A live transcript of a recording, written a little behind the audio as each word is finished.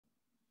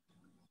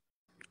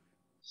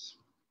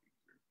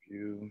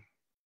you.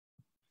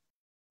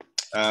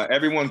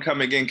 Everyone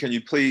coming in, can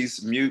you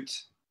please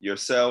mute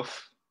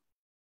yourself?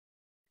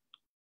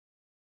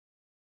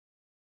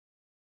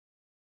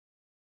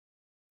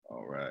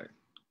 All right.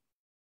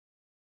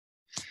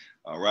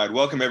 All right,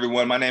 welcome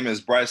everyone. My name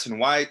is Bryson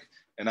White,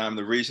 and I'm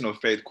the Regional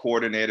Faith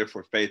Coordinator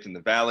for Faith in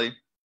the Valley.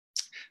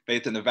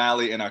 Faith in the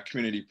Valley and our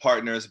community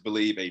partners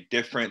believe a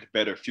different,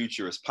 better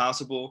future is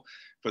possible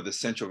for the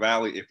Central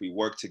Valley if we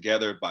work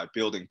together by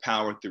building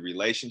power through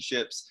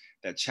relationships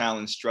that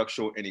challenge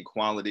structural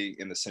inequality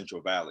in the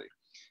Central Valley.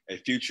 A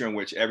future in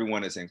which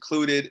everyone is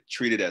included,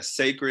 treated as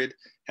sacred,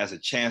 has a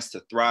chance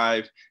to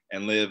thrive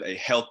and live a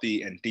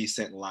healthy and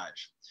decent life.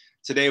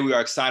 Today, we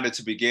are excited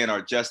to begin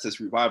our Justice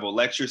Revival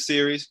Lecture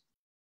Series.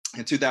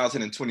 In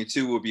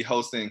 2022, we'll be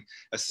hosting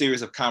a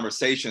series of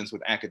conversations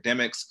with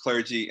academics,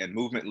 clergy, and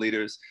movement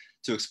leaders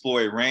to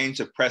explore a range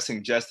of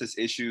pressing justice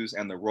issues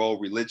and the role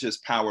religious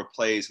power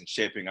plays in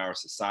shaping our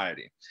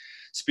society.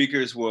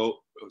 Speakers will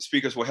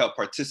help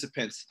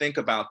participants think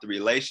about the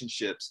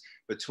relationships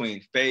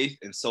between faith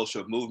and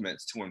social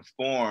movements to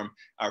inform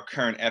our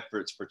current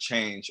efforts for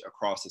change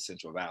across the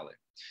Central Valley.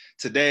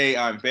 Today,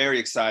 I'm very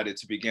excited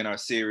to begin our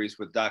series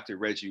with Dr.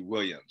 Reggie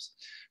Williams.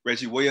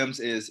 Reggie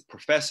Williams is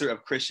professor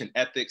of Christian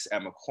ethics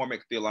at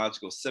McCormick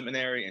Theological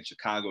Seminary in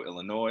Chicago,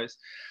 Illinois.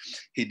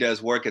 He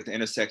does work at the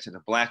intersection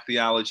of Black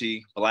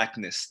theology,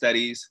 Blackness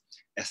studies,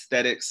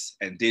 aesthetics,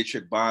 and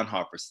Dietrich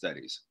Bonhoeffer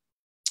studies.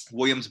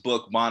 Williams'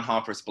 book,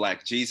 Bonhoeffer's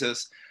Black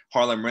Jesus,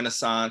 Harlem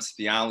Renaissance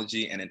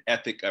Theology and an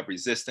Ethic of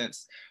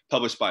Resistance,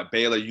 published by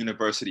Baylor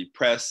University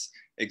Press,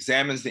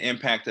 examines the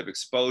impact of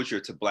exposure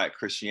to Black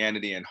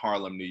Christianity in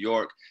Harlem, New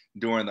York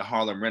during the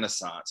Harlem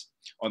Renaissance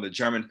on the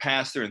German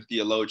pastor and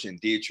theologian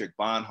Dietrich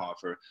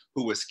Bonhoeffer,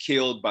 who was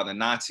killed by the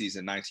Nazis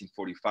in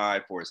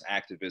 1945 for his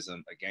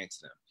activism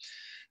against them.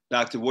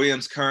 Dr.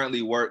 Williams' current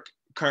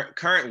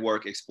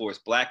work explores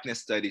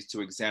Blackness studies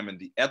to examine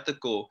the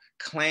ethical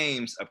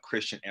claims of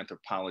Christian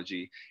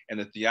anthropology and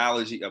the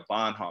theology of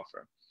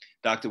Bonhoeffer.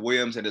 Dr.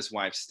 Williams and his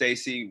wife,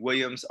 Stacy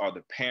Williams, are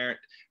the parent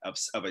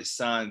of a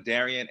son,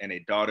 Darion, and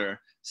a daughter,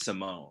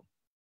 Simone.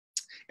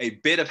 A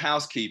bit of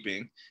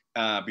housekeeping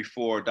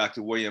before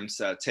Dr.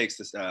 Williams takes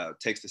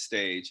the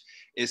stage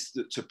is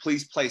to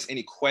please place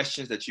any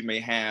questions that you may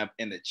have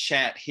in the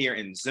chat here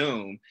in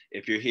Zoom,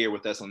 if you're here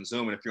with us on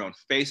Zoom. And if you're on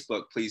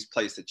Facebook, please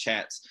place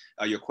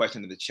your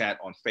question in the chat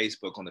on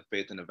Facebook on the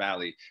Faith in the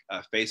Valley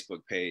Facebook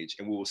page,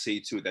 and we will see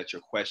to that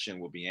your question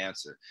will be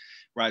answered.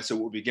 Right, so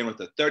we'll begin with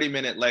a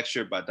 30-minute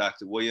lecture by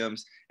Dr.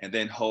 Williams and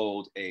then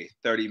hold a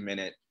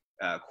 30-minute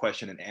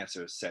question and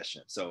answer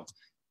session. So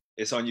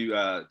it's on you,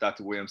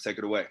 Dr. Williams, take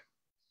it away.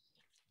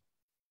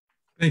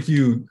 Thank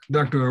you,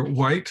 Dr.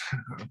 White,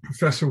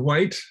 Professor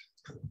White.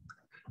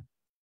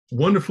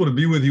 Wonderful to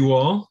be with you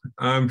all.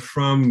 I'm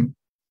from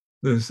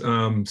this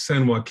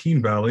San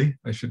Joaquin Valley,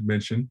 I should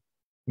mention.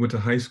 Went to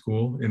high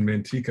school in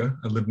Manteca.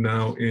 I live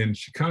now in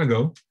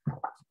Chicago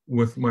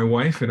with my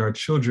wife, and our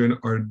children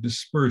are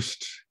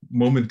dispersed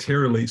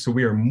momentarily. So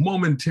we are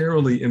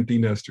momentarily empty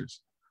nesters.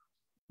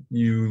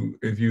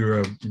 If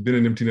you've been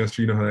an empty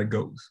nester, you know how that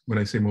goes when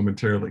I say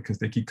momentarily, because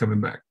they keep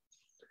coming back.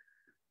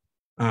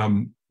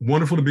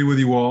 Wonderful to be with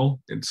you all.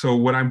 And so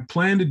what I'm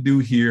planning to do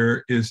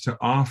here is to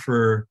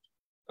offer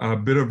a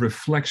bit of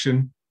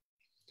reflection.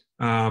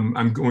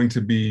 I'm going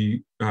to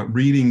be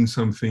reading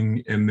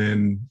something and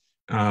then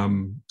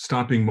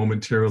stopping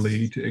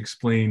momentarily to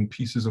explain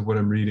pieces of what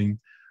I'm reading,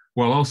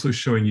 while also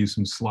showing you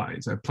some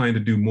slides. I plan to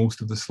do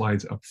most of the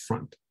slides up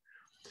front.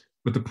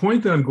 But the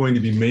point that I'm going to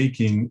be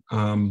making,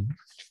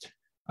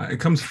 it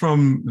comes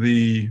from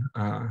the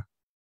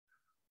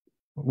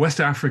West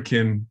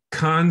African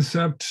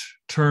concept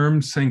term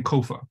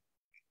Sankofa.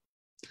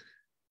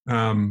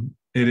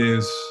 It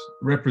is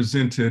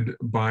represented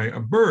by a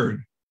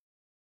bird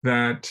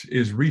that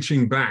is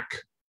reaching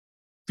back,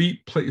 feet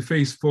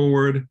face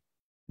forward,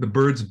 the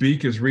bird's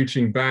beak is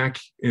reaching back,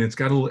 and it's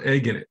got a little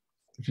egg in it.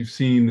 If you've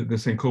seen the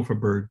Sankofa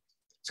bird,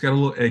 it's got a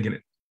little egg in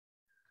it.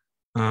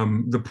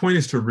 The point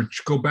is to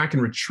go back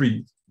and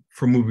retrieve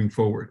for moving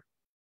forward.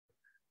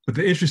 But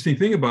the interesting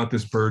thing about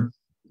this bird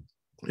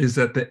is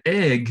that the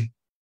egg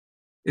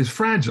is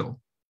fragile.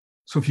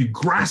 So if you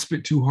grasp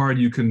it too hard,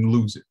 you can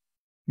lose it,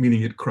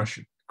 meaning it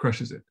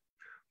crushes it.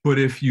 But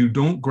if you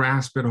don't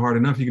grasp it hard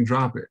enough, you can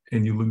drop it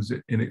and you lose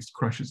it and it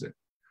crushes it.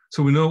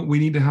 So we know we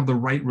need to have the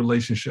right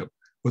relationship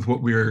with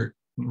what we're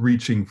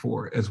reaching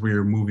for as we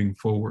are moving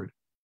forward.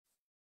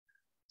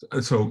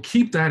 So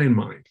keep that in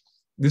mind.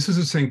 This is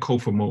a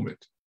Sankofa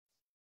moment,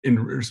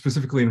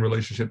 specifically in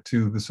relationship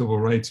to the civil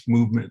rights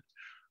movement.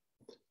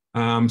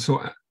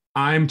 So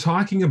I'm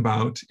talking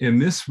about in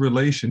this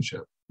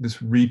relationship, this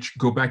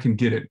go back and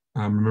get it.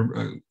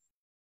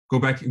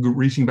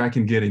 Reaching back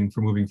and getting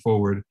for moving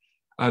forward.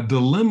 A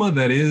dilemma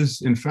that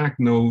is, in fact,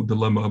 no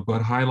dilemma,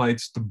 but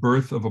highlights the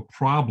birth of a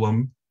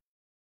problem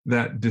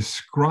that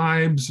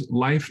describes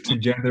life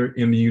together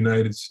in the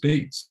United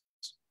States.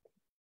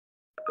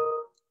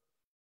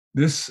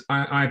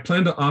 I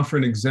plan to offer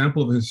an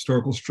example of a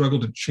historical struggle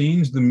to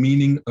change the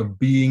meaning of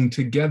being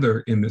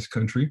together in this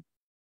country.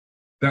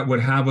 that would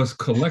have us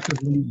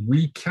collectively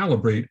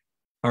recalibrate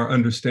our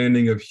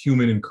understanding of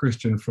human and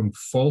Christian from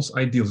false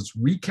ideals. It's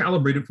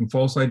recalibrated from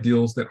false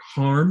ideals that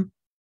harm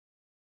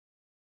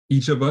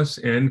each of us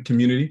and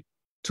community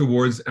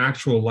towards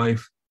actual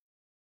life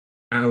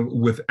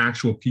with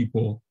actual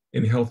people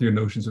and healthier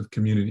notions of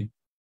community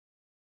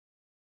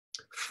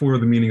for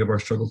the meaning of our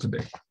struggle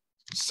today.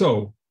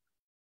 So,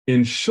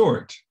 in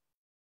short,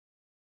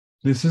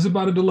 this is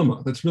about a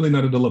dilemma. That's really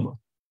not a dilemma,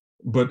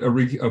 but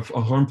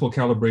a harmful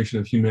calibration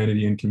of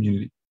humanity and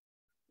community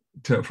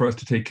for us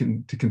to take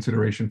into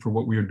consideration for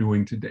what we are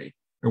doing today,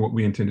 or what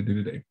we intend to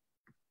do today.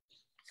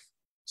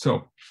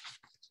 So,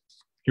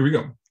 here we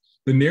go.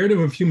 The narrative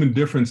of human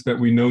difference that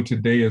we know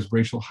today as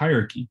racial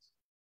hierarchy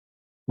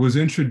was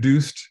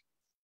introduced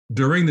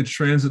during the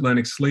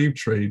transatlantic slave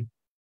trade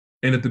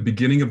and at the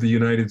beginning of the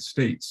United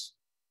States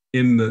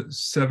in the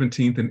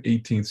 17th and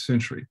 18th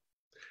century.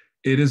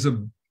 It is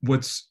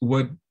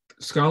what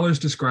scholars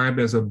describe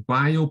as a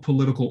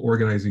biopolitical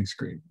organizing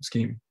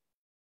scheme.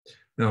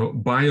 Now,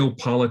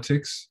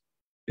 biopolitics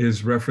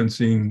is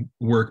referencing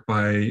work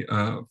by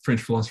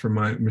French philosopher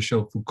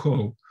Michel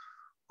Foucault,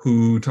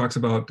 who talks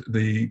about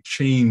the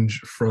change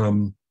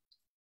from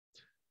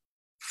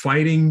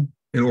fighting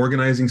and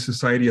organizing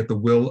society at the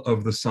will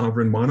of the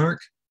sovereign monarch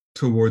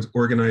towards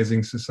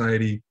organizing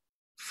society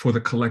for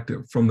the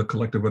collective, from the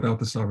collective without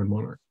the sovereign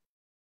monarch.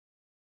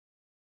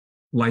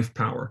 Life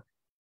power,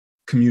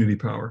 community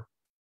power.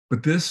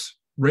 But this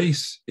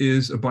race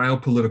is a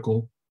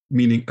biopolitical,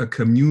 meaning a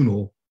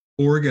communal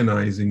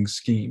organizing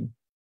scheme,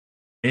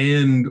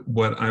 and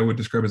what I would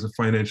describe as a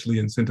financially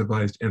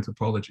incentivized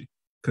anthropology,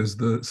 because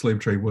the slave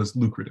trade was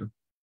lucrative.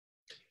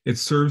 It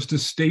serves to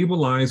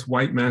stabilize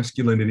white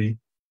masculinity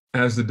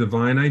as the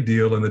divine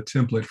ideal and the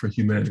template for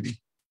humanity.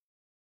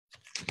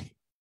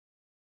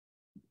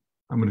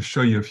 I'm going to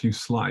show you a few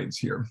slides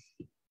here,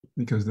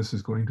 because this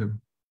is going to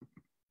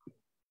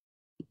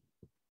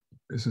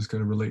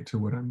relate to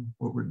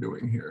what we're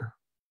doing here.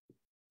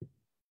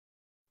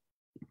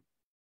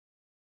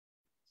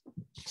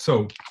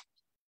 So,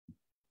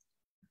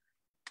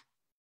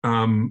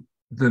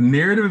 the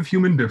narrative of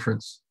human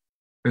difference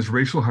as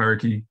racial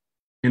hierarchy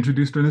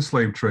introduced in the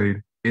slave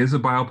trade is a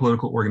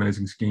biopolitical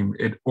organizing scheme.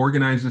 It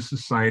organizes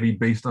society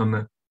based on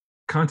the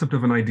concept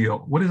of an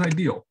ideal. What is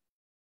ideal?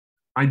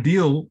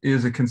 Ideal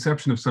is a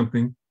conception of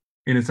something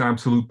in its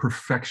absolute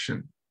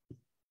perfection.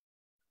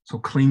 So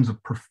claims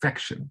of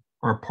perfection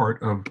are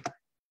part of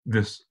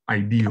this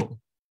ideal,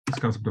 this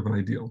concept of an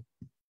ideal.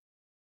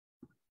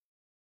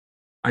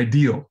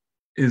 Ideal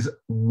is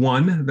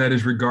one that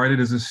is regarded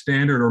as a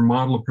standard or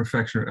model of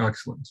perfection or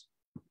excellence,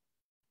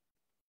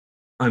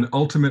 an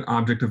ultimate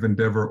object of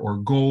endeavor or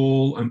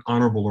goal, an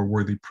honorable or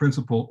worthy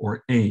principle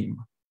or aim.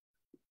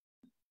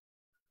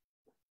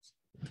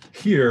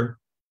 Here,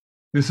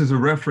 this is a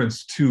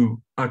reference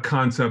to a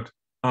concept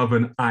of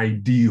an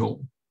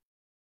ideal.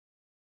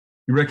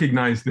 You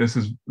recognize this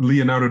as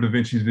Leonardo da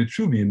Vinci's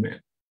Vitruvian Man,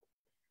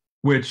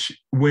 which,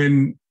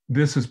 when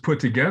this is put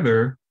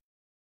together,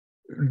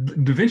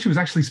 Da Vinci was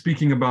actually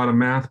speaking about a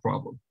math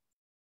problem.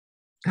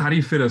 How do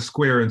you fit a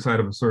square inside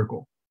of a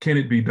circle? Can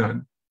it be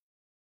done?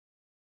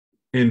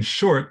 In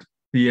short,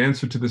 the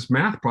answer to this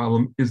math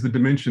problem is the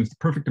dimensions, the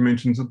perfect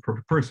dimensions of the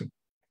perfect person,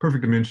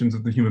 perfect dimensions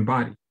of the human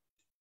body.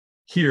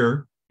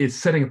 Here, it's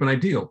setting up an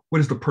ideal. What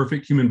is the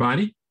perfect human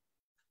body?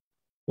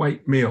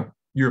 White, male,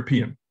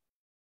 European.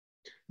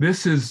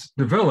 This is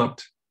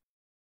developed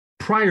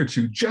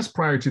just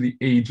prior to the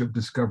age of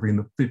discovery in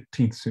the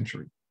 15th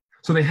century.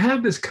 So they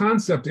have this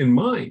concept in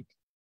mind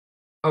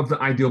of the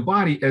ideal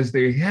body as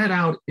they head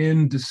out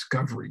in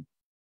discovery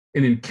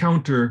and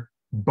encounter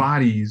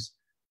bodies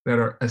that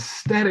are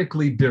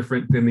aesthetically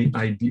different than the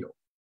ideal.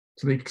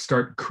 So they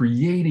start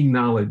creating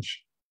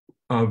knowledge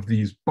of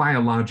these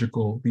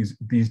biological,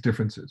 these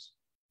differences.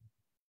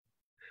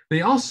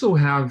 They also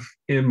have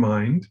in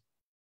mind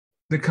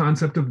the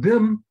concept of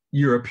them,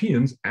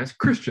 Europeans, as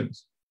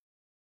Christians.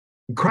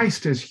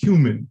 Christ as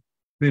human,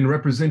 then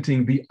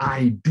representing the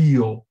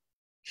ideal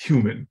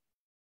human.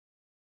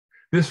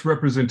 This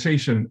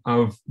representation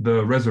of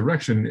the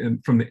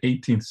resurrection from the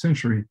 18th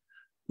century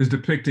is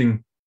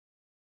depicting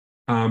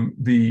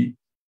the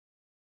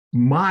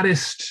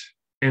modest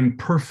and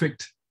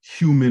perfect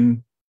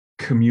human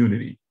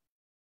community.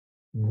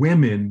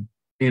 Women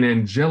in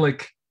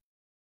angelic,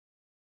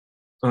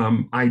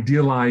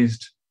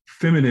 idealized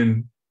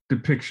feminine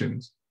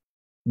depictions,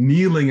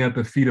 kneeling at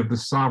the feet of the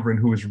sovereign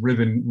who is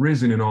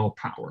risen in all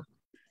power.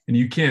 And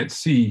you can't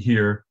see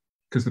here,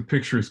 because the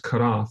picture is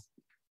cut off,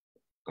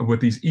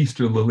 with these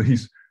Easter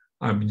lilies,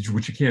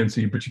 which you can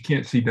see, but you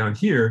can't see down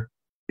here,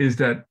 is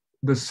that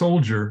the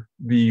soldier,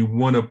 the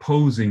one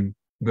opposing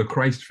the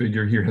Christ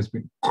figure here, has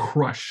been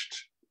crushed.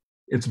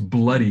 It's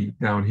bloody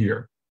down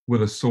here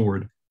with a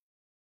sword.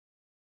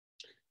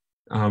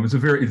 It's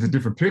a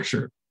different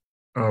picture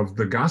of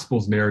the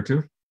Gospels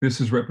narrative. This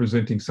is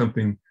representing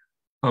something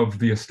of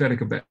the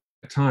aesthetic of that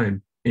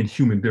time in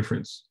human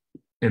difference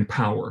and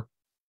power.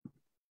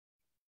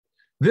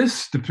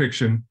 This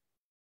depiction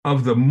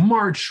of the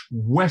march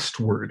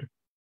westward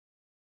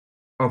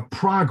of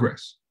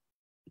progress.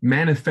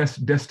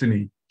 Manifest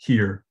destiny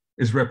here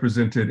is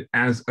represented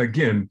as,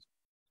 again,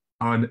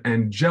 an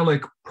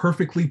angelic,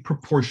 perfectly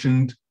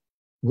proportioned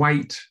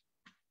white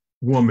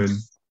woman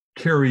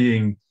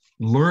carrying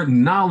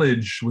learned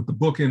knowledge with the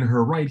book in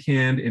her right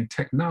hand and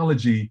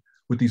technology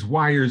with these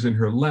wires in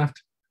her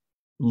left,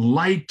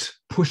 light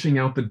pushing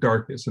out the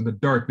darkness, and the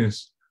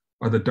darkness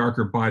are the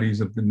darker bodies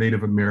of the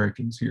Native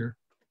Americans here,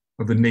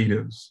 of the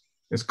natives,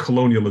 as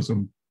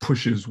colonialism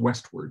pushes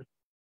westward.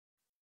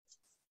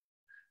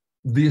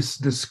 This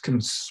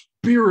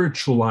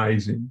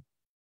spiritualizing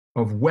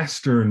of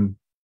Western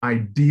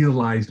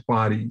idealized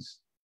bodies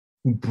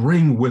who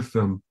bring with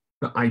them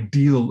the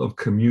ideal of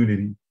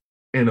community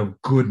and of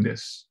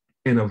goodness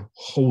and of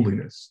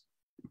holiness.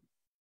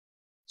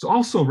 It's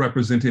also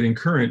represented in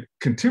current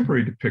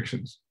contemporary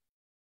depictions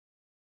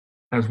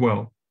as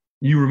well.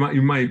 You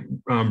might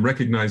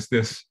recognize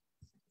this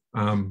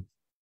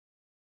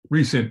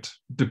recent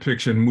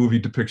movie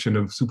depiction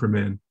of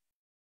Superman,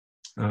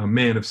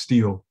 Man of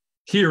Steel.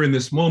 Here in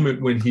this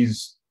moment when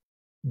he's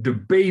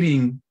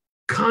debating,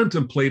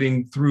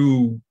 contemplating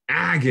through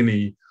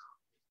agony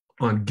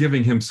on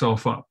giving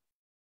himself up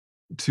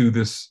to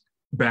this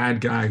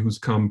bad guy who's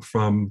come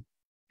from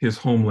his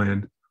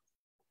homeland.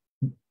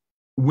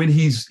 When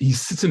he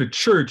sits in a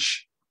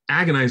church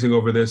agonizing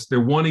over this,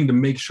 they're wanting to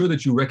make sure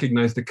that you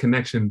recognize the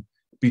connection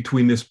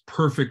between this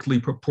perfectly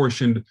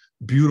proportioned,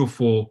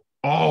 beautiful,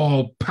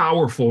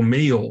 all-powerful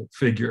male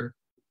figure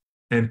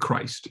and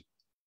Christ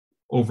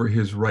over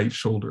his right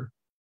shoulder.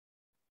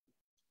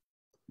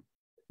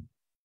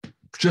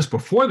 Just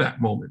before that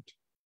moment,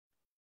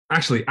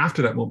 actually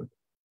after that moment,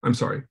 I'm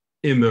sorry,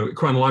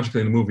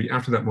 chronologically in the movie,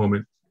 after that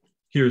moment,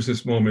 here's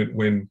this moment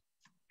when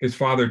his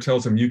father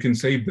tells him, you can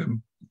save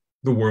them,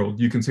 the world,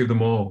 you can save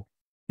them all.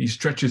 He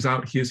stretches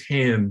out his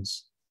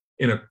hands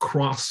in a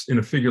cross, in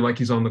a figure like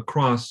he's on the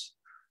cross,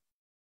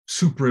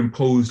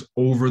 superimposed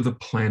over the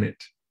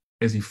planet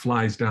as he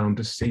flies down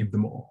to save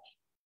them all.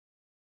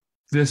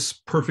 This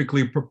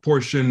perfectly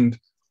proportioned,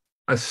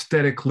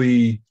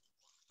 aesthetically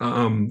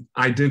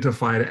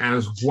identified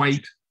as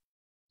white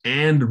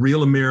and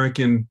real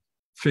American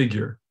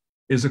figure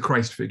is a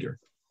Christ figure.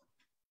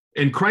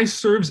 And Christ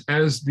serves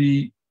as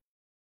the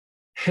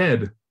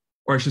head,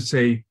 or I should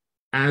say,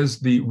 as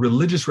the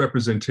religious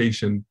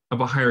representation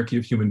of a hierarchy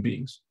of human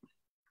beings.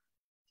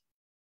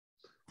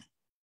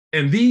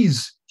 And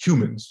these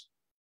humans,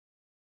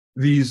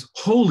 these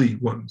holy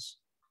ones,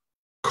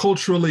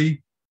 cultured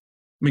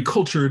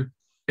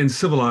and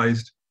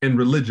civilized and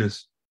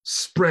religious,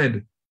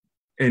 spread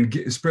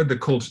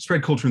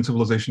culture and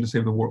civilization to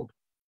save the world.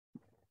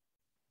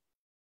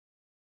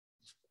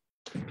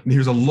 And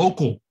here's a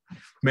local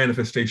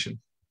manifestation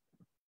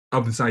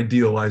of this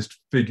idealized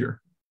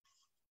figure.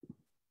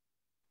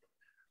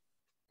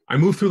 I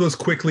move through those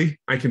quickly.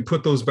 I can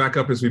put those back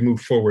up as we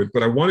move forward,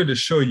 but I wanted to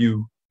show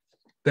you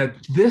that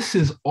this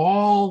is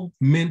all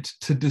meant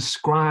to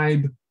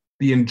describe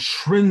the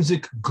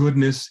intrinsic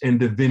goodness and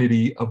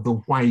divinity of the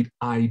white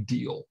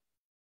ideal.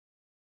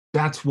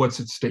 That's what's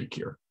at stake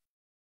here.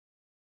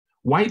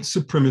 White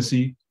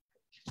supremacy,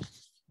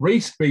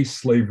 race-based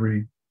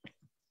slavery,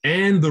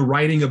 and the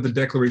writing of the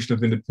Declaration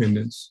of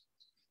Independence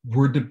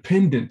were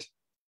dependent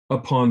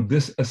upon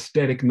this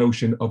aesthetic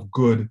notion of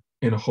good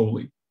and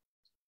holy.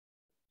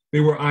 They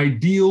were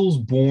ideals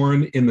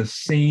born in the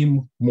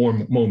same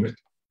moment.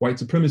 White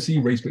supremacy,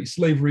 race-based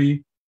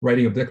slavery,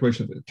 writing of the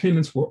Declaration of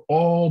Independence were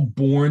all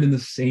born in the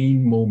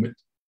same moment,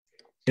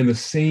 in the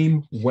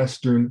same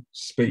Western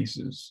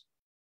spaces,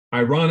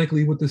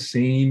 ironically with the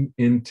same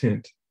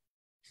intent,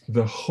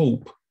 the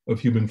hope of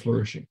human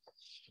flourishing.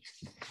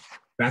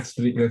 That's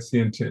the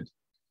intent.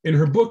 In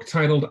her book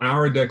titled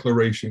Our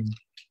Declaration,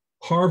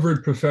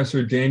 Harvard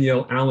professor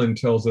Danielle Allen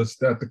tells us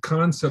that the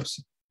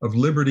concepts of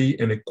liberty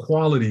and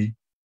equality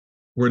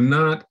were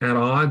not at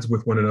odds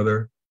with one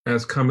another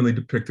as commonly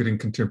depicted in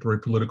contemporary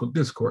political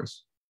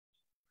discourse.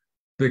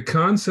 The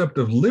concept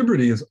of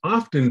liberty is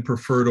often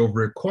preferred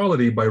over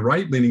equality by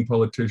right-leaning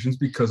politicians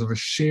because of a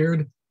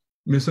shared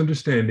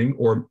misunderstanding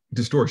or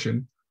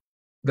distortion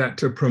that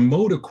to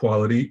promote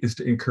equality is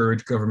to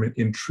encourage government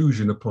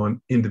intrusion upon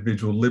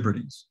individual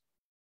liberties.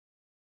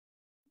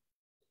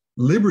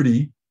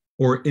 Liberty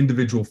or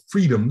individual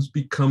freedoms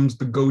becomes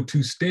the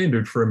go-to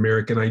standard for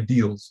American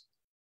ideals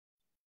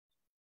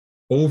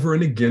over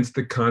and against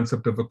the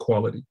concept of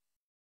equality.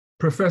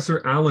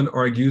 Professor Allen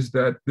argues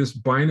that this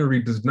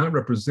binary does not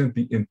represent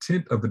the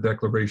intent of the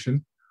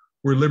Declaration,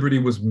 where liberty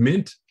was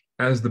meant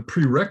as the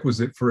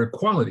prerequisite for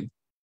equality,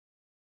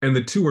 and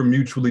the two are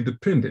mutually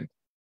dependent.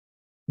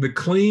 The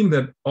claim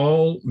that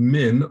all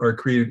men are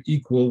created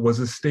equal was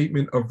a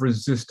statement of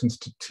resistance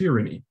to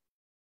tyranny.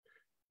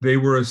 They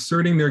were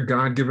asserting their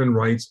God-given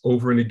rights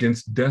over and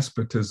against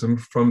despotism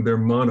from their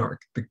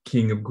monarch, the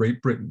King of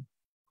Great Britain.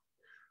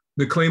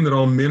 The claim that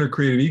all men are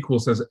created equal,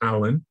 says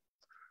Allen,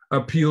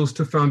 appeals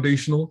to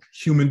foundational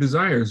human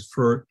desires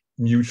for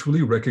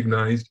mutually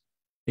recognized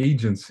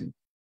agency.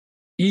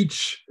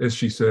 Each, as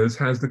she says,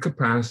 has the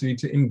capacity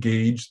to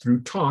engage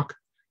through talk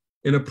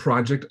in a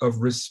project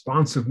of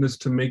responsiveness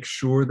to make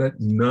sure that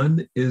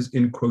none is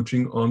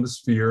encroaching on the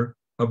sphere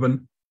of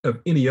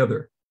any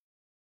other,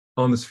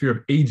 on the sphere of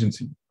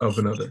agency of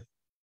another.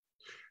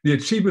 The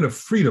achievement of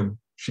freedom,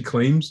 she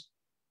claims,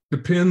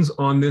 depends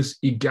on this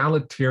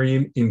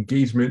egalitarian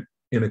engagement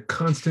in a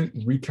constant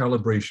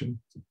recalibration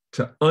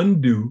to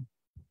undo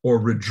or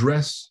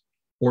redress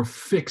or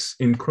fix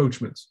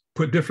encroachments.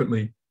 Put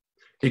differently,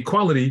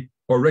 equality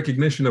or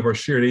recognition of our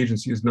shared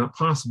agency is not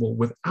possible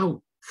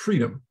without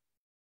freedom.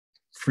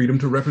 Freedom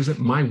to represent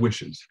my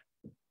wishes,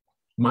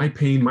 my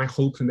pain, my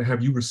hopes, and to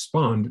have you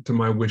respond to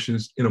my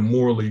wishes in a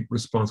morally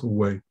responsible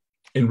way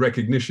in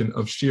recognition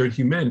of shared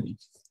humanity.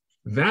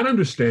 That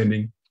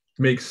understanding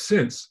makes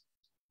sense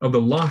of the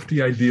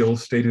lofty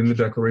ideals stated in the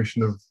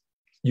Declaration of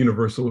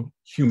Universal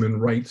Human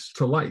Rights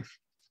to life,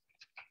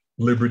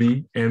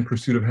 liberty, and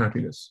pursuit of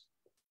happiness.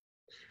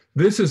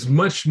 This is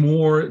much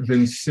more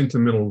than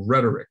sentimental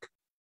rhetoric.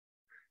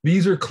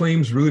 These are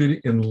claims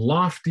rooted in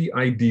lofty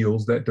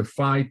ideals that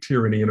defy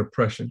tyranny and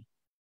oppression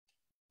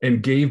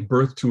and gave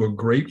birth to a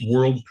great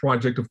world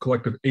project of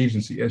collective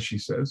agency, as she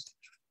says,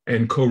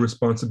 and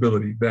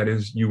co-responsibility, that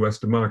is US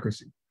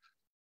democracy.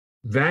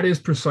 That is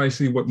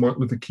precisely what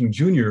Martin Luther King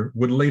Jr.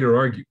 would later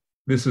argue.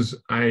 This is,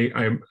 I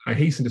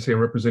hasten to say, I'm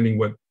representing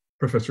what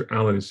Professor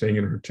Allen is saying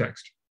in her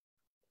text.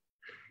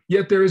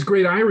 Yet there is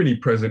great irony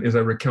present as I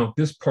recount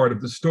this part of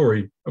the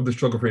story of the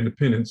struggle for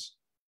independence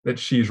that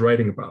she is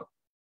writing about.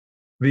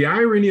 The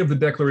irony of the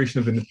Declaration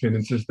of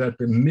Independence is that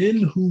the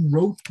men who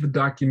wrote the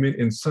document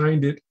and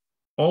signed it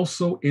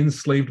also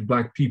enslaved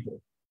Black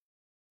people.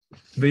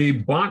 They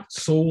bought,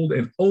 sold,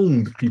 and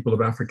owned people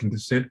of African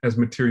descent as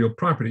material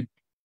property.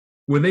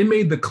 When they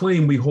made the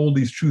claim, we hold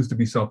these truths to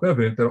be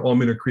self-evident, that all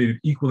men are created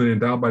equal and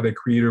endowed by their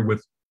Creator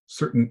with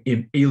certain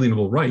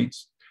inalienable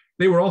rights,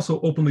 they were also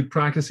openly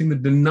practicing the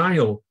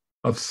denial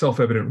of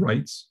self-evident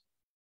rights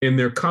in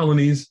their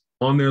colonies,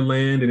 on their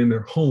land, and in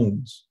their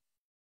homes.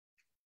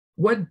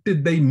 What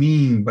did they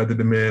mean by the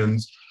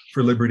demands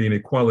for liberty and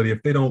equality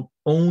if they don't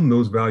own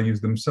those values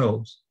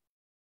themselves?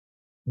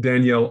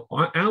 Danielle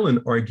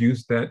Allen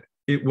argues that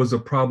it was a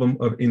problem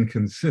of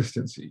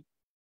inconsistency.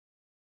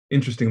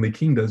 Interestingly,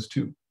 King does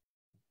too,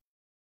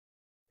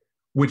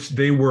 which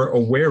they were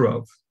aware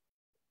of,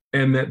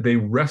 and that they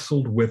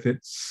wrestled with it,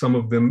 some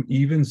of them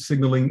even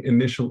signaling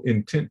initial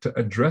intent to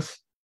address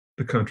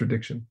the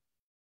contradiction.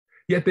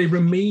 Yet they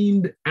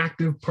remained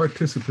active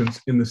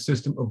participants in the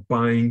system of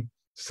buying,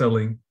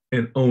 selling,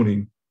 and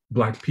owning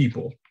Black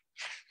people.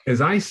 As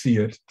I see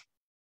it,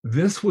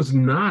 this was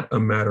not a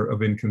matter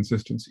of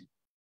inconsistency.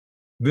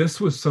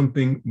 This was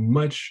something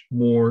much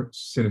more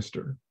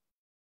sinister.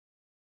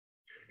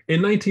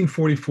 In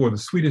 1944, the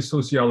Swedish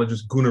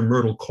sociologist Gunnar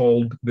Myrdal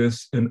called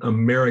this an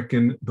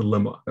American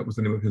dilemma. That was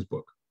the name of his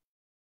book.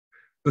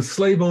 The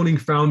slave-owning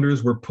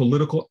founders were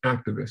political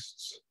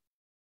activists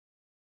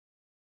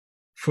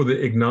for the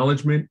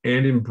acknowledgement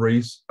and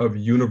embrace of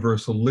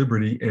universal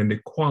liberty and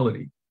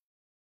equality.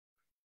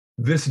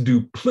 This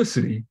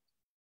duplicity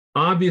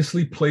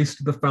obviously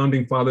placed the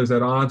founding fathers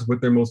at odds with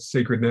their most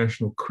sacred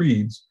national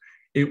creeds.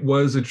 It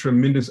was a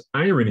tremendous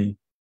irony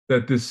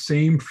that this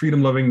same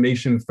freedom-loving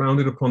nation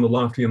founded upon the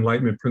lofty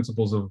Enlightenment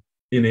principles of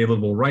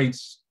inalienable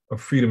rights,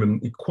 of freedom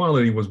and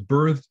equality, was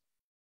birthed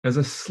as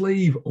a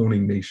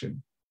slave-owning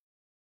nation,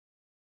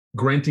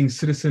 granting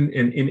citizenship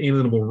and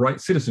inalienable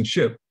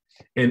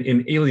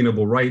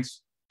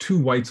rights to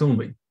whites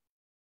only.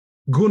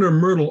 Gunnar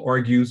Myrdal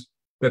argues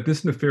that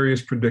this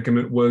nefarious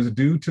predicament was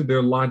due to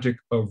their logic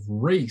of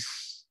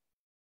race,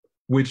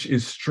 which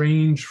is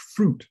strange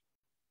fruit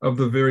of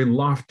the very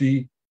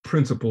lofty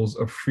principles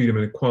of freedom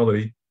and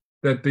equality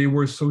that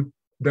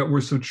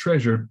were so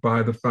treasured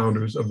by the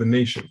founders of the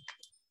nation.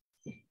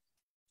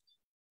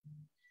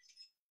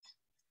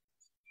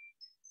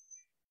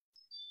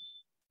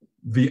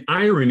 The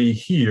irony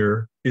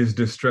here is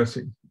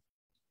distressing.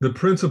 The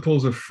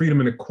principles of freedom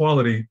and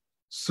equality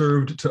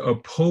served to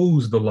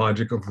oppose the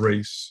logic of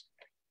race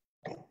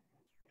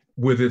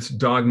with its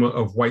dogma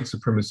of white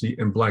supremacy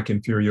and Black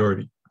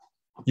inferiority.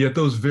 Yet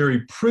those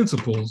very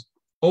principles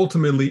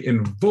ultimately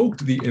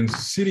invoked the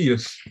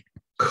insidious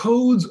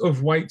codes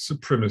of white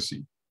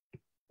supremacy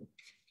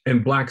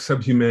and Black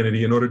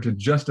subhumanity in order to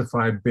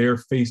justify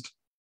barefaced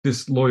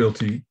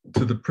disloyalty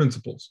to the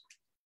principles.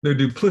 Their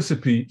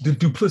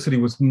duplicity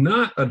was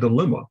not a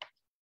dilemma.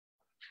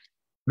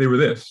 They were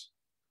this.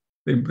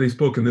 They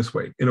spoke in this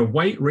way. In a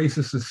white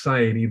racist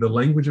society, the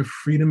language of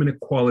freedom and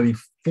equality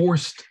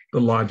forced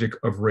the logic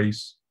of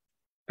race,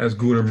 as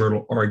Gunnar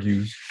Myrdal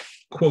argues.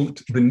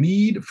 Quote, the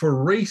need for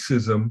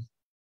racism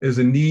is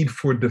a need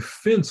for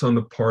defense on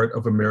the part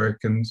of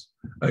Americans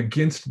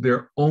against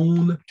their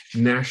own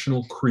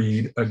national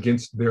creed,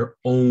 against their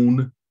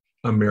own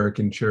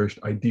American cherished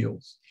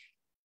ideals.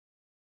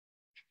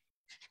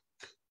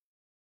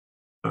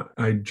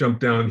 I jump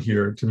down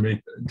here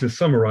to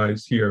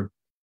summarize here.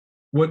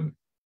 What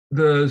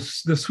the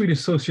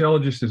Swedish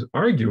sociologist is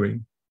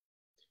arguing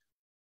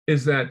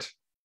is that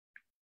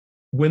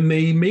when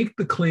they make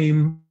the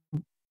claim,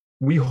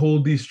 we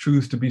hold these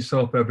truths to be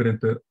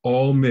self-evident, that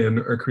all men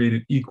are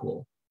created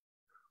equal,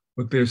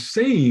 What they're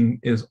saying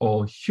is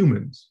all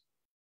humans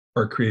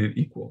are created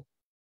equal.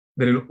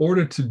 That in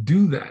order to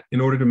do that,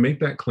 in order to make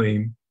that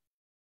claim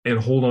and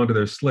hold on to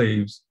their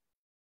slaves,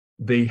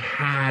 they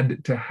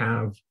had to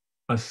have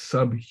a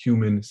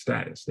subhuman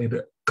status. They had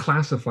to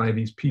classify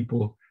these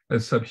people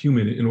as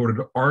subhuman in order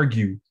to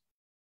argue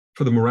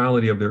for the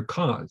morality of their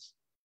cause.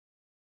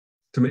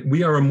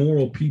 We are a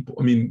moral people.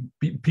 I mean,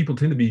 people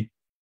tend to be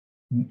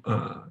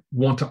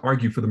want to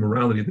argue for the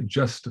morality, the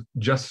just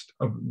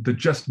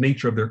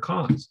nature of their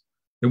cause.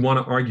 They want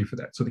to argue for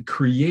that. So they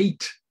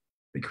created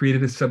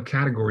a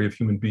subcategory of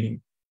human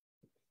being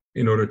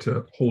in order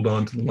to hold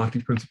on to the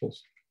lofty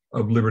principles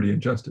of liberty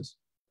and justice.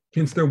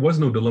 Hence, there was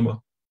no dilemma.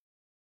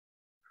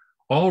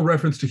 All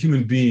reference to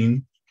human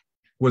being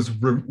was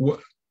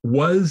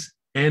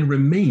and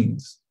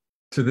remains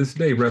to this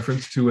day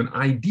reference to an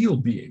ideal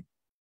being,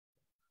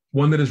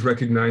 one that is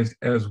recognized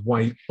as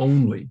white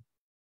only.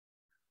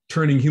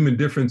 Turning human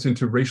difference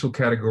into racial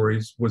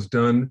categories was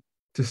done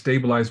to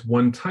stabilize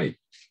one type,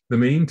 the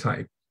main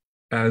type,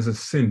 as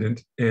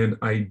ascendant and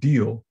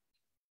ideal,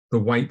 the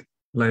white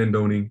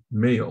landowning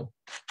male.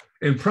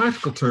 In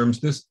practical terms,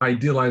 this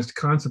idealized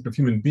concept of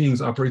human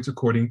beings operates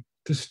according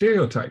to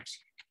stereotypes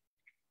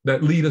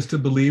that lead us to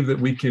believe that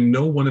we can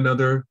know one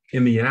another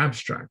in the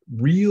abstract.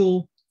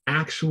 Real,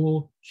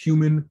 actual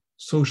human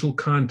social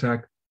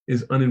contact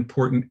is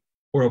unimportant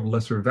or of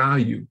lesser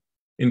value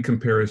in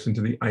comparison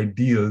to the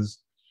ideas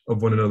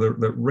of one another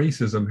that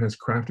racism has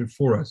crafted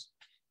for us,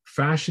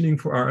 fashioning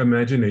for our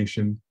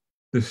imagination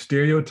the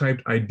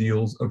stereotyped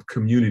ideals of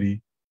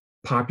community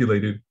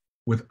populated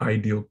with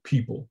ideal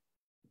people.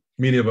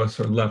 Many of us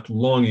are left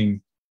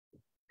longing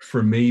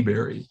for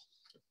Mayberry.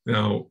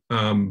 Now,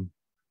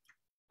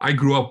 I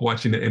grew up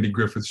watching the Andy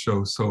Griffith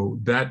show, so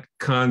that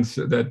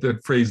concept, that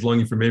phrase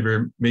 "longing for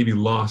Mayberry" may be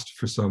lost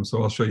for some.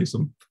 So I'll show you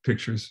some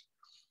pictures.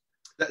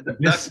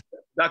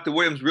 Dr.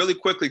 Williams, really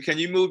quickly, can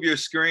you move your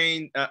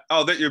screen?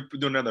 That you're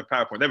doing another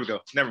PowerPoint. There we go.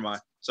 Never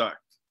mind. Sorry.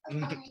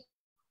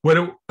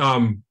 What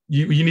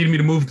you needed me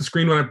to move the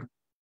screen when I?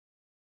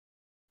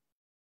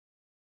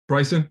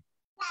 Bryson?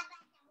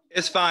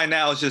 It's fine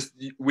now. It's just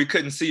we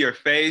couldn't see your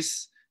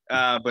face,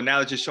 but now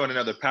that you're showing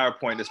another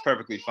PowerPoint, it's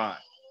perfectly fine.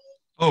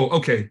 Oh,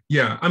 okay.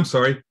 Yeah, I'm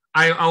sorry.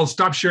 I'll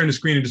stop sharing the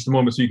screen in just a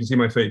moment so you can see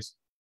my face.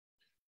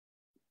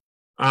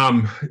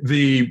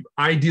 The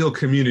ideal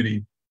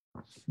community.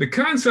 The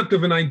concept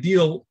of an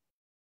ideal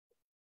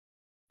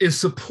is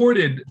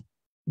supported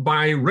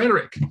by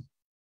rhetoric,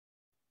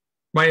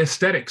 by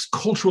aesthetics,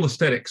 cultural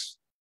aesthetics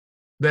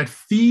that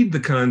feed the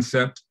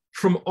concept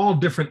from all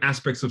different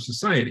aspects of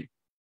society.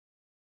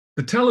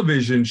 The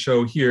television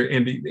show here,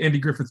 Andy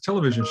Griffith's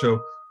television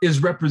show,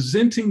 is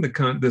representing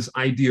this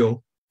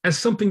ideal as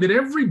something that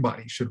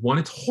everybody should want.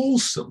 It's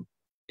wholesome,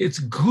 it's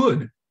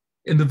good,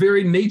 and the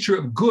very nature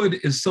of good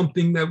is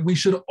something that we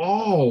should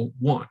all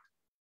want.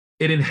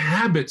 It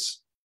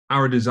inhabits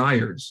our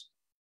desires,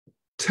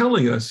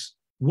 telling us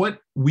what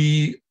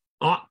we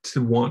ought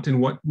to want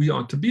and what we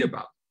ought to be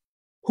about.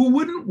 Who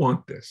wouldn't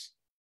want this?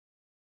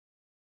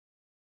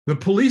 The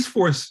police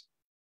force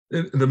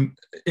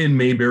in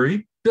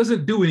Mayberry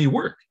doesn't do any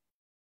work.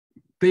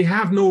 They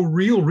have no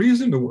real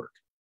reason to work.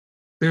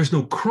 There's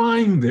no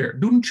crime there.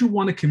 Don't you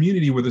want a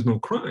community where there's no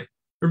crime?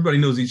 Everybody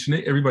knows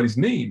everybody's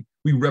name.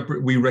 We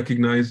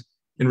recognize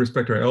and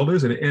respect our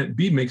elders, and Aunt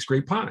Bee makes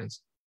great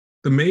pies.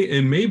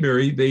 In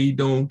Mayberry, they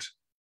don't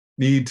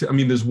need to,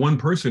 there's one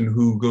person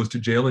who goes to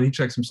jail and he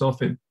checks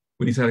himself in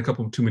when he's had a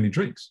couple of too many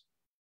drinks.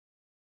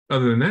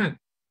 Other than that,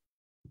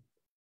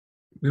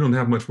 we don't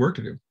have much work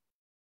to do.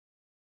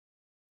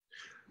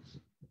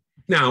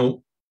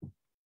 Now,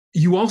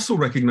 you also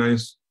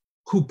recognize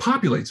who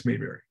populates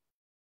Mayberry.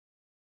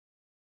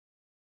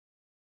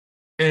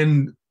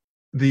 And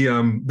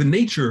the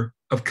nature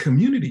of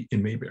community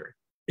in Mayberry.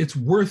 It's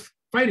worth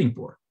fighting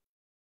for.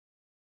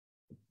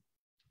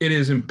 It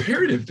is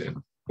imperative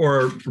then,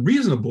 or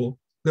reasonable,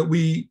 that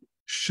we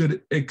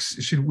should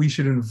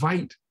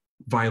invite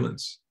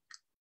violence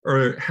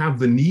or have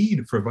the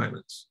need for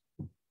violence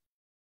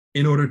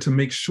in order to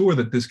make sure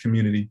that this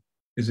community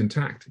is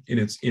intact in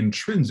its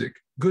intrinsic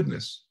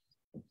goodness.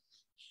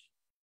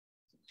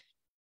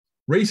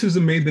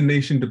 Racism made the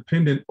nation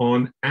dependent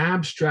on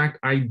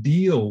abstract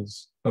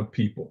ideals of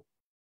people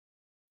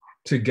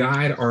to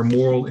guide our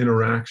moral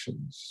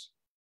interactions,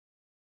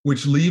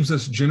 which leaves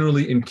us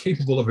generally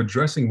incapable of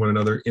addressing one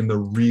another in the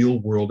real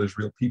world as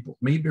real people.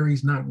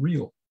 Mayberry's not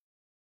real,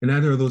 and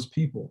neither are those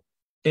people.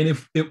 And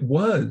if it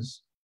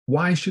was,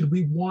 why should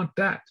we want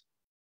that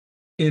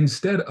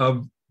instead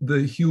of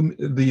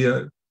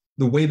the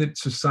way that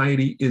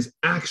society is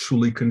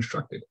actually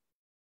constructed?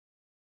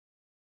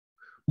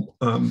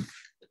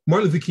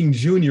 Martin Luther King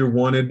Jr.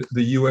 wanted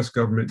the US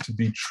government to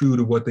be true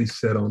to what they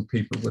said on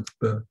paper with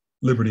the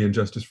liberty and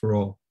justice for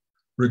all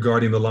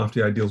regarding the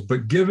lofty ideals.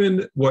 But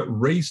given what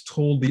race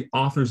told the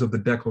authors of the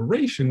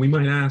Declaration, we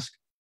might ask,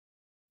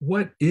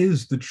 what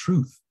is the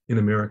truth in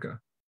America?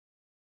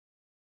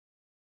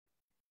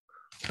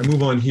 I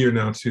move on here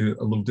now to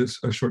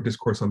a short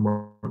discourse on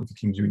Martin Luther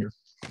King Jr.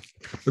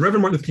 The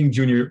Reverend Martin Luther King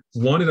Jr.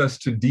 wanted us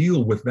to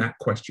deal with that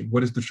question.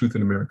 What is the truth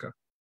in America?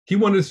 He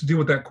wanted us to deal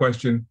with that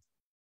question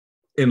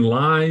in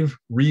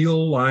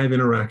real live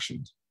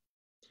interactions.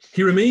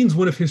 He remains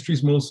one of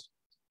history's most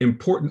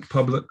important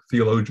public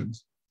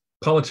theologians.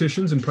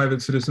 Politicians and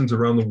private citizens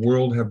around the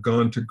world have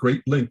gone to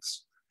great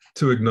lengths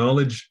to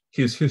acknowledge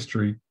his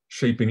history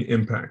shaping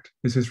impact,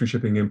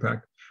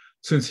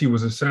 since he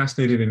was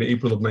assassinated in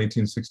April of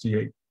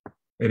 1968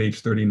 at age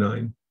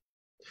 39.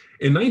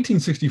 In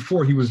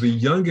 1964, he was the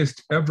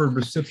youngest ever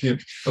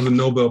recipient of the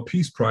Nobel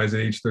Peace Prize at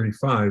age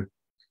 35,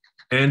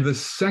 and the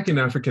second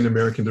African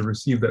American to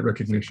receive that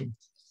recognition.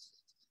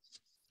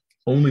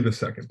 Only the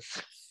second.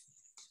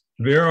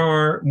 There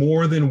are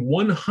more than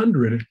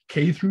 100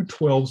 K through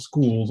 12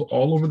 schools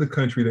all over the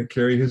country that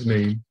carry his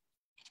name,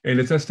 and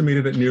it's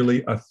estimated that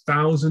nearly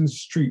 1,000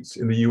 streets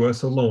in the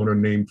US alone are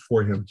named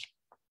for him.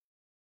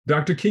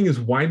 Dr. King is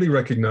widely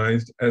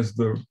recognized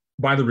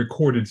by the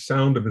recorded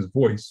sound of his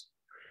voice,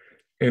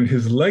 and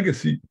his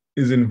legacy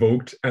is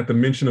invoked at the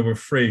mention of a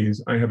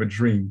phrase, "I have a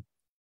dream."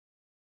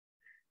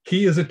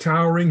 He is a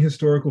towering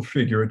historical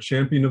figure, a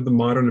champion of the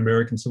modern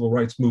American civil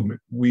rights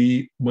movement.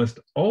 We must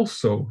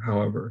also,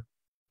 however,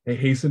 I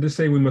hasten to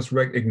say we must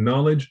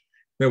acknowledge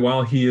that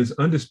while he is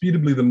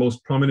undisputably the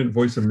most prominent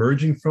voice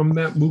emerging from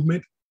that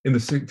movement in the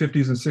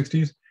 50s and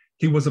 60s,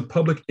 he was a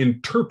public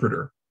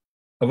interpreter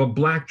of a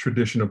Black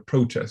tradition of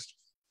protest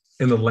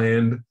in the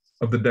land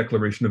of the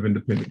Declaration of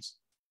Independence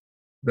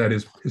that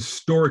is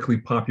historically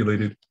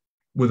populated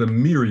with a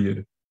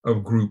myriad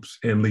of groups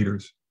and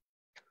leaders.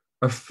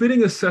 A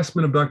fitting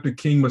assessment of Dr.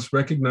 King must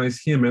recognize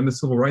him and the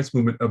civil rights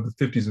movement of the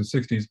 50s and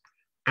 60s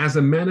as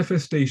a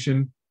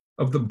manifestation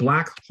of the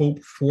Black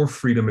hope for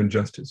freedom and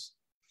justice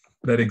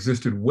that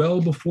existed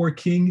well before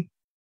King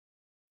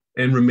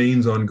and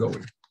remains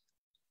ongoing.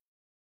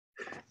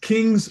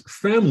 King's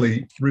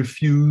family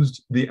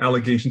refused the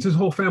allegations, his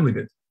whole family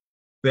did,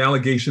 the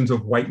allegations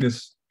of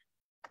whiteness,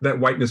 that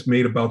whiteness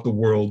made about the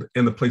world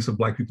and the place of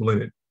Black people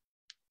in it.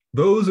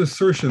 Those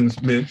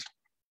assertions meant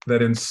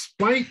that in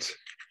spite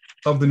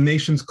of the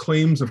nation's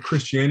claims of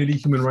Christianity,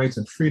 human rights,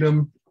 and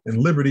freedom and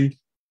liberty,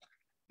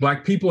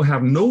 Black people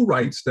have no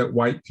rights that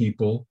white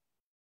people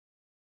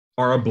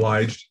are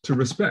obliged to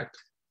respect.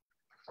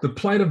 The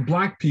plight of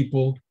Black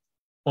people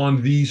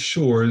on these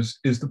shores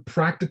is the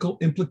practical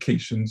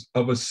implications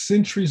of a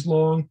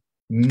centuries-long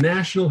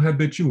national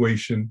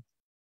habituation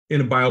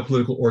in a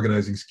biopolitical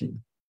organizing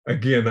scheme.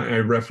 Again, I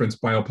reference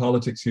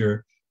biopolitics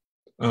here,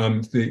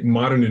 the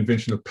modern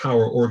invention of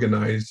power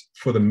organized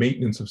for the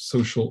maintenance of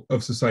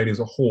society as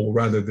a whole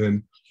rather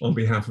than on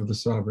behalf of the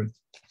sovereign.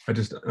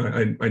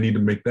 I need to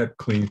make that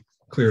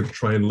clear to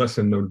try and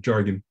lessen the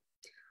jargon.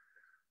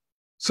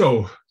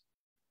 So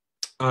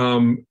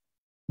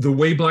the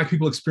way Black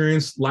people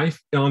experience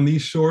life on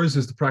these shores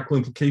is the practical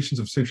implications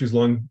of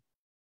centuries-long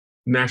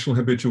national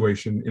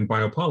habituation in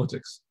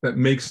biopolitics that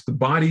makes the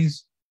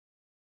bodies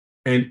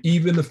and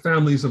even the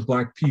families of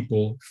Black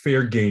people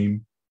fair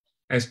game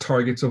as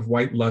targets of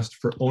white lust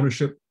for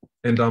ownership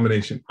and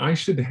domination. I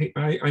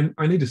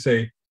need to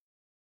say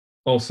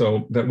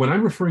also that when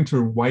I'm referring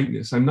to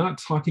whiteness, I'm not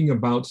talking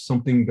about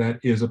something that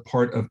is a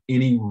part of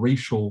any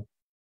racial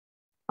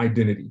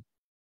identity.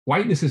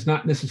 Whiteness is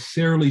not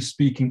necessarily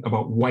speaking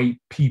about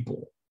white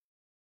people,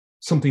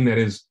 something that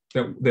is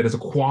a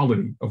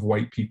quality of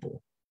white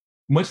people.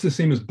 Much the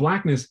same as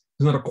Blackness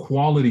is not a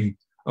quality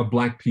of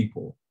Black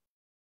people.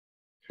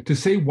 To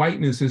say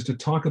whiteness is to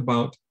talk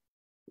about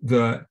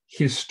the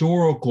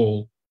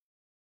historical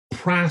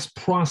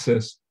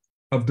process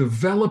of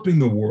developing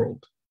the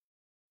world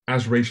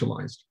as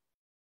racialized.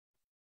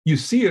 You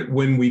see it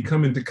when we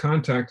come into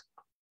contact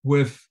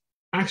with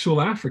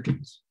actual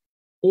Africans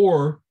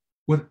or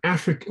with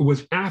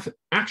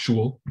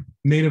actual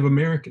Native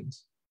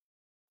Americans.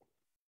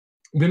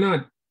 They're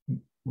not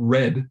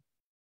red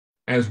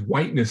as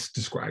whiteness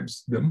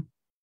describes them.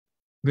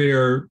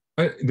 They're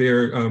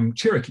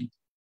Cherokee,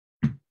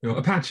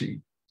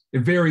 Apache,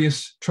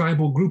 various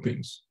tribal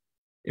groupings,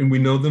 and we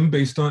know them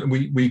based on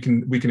we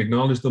can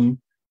acknowledge them,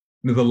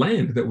 the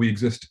land that we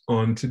exist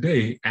on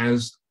today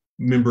as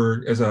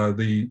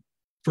the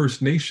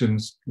First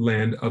Nations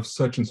land of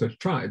such and such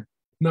tribe,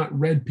 not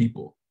red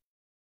people.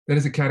 That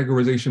is a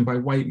categorization by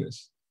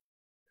whiteness.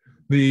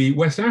 The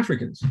West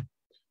Africans,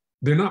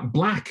 they're not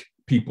Black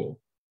people.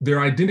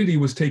 Their identity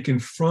was taken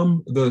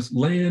from the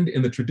land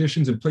and the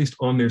traditions and placed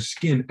on their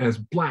skin as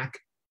Black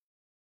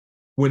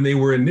when they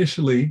are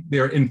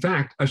in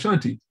fact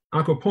Ashanti,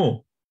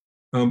 Akopon,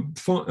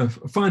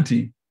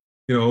 Fanti,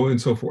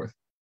 and so forth.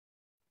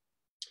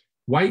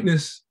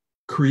 Whiteness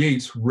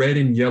creates red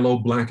and yellow,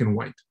 Black and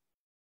white.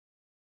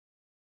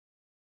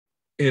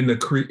 In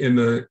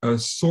the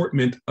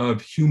assortment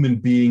of human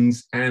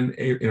beings and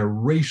in a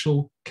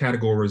racial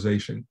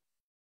categorization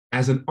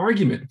as an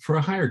argument for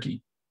a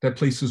hierarchy that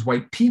places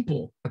white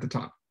people at the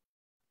top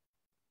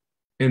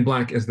and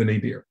Black as the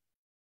nadir.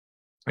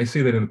 I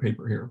say that in the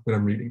paper here that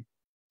I'm reading.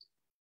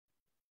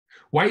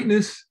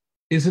 Whiteness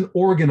is an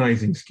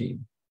organizing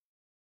scheme.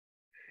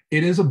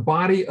 It is a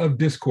body of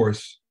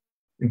discourse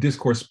In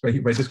discourse, by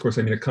discourse,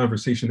 I mean a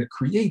conversation that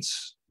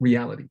creates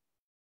reality.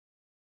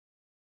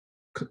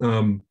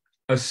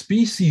 A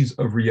species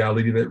of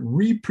reality that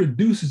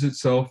reproduces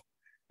itself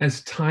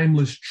as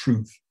timeless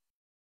truth.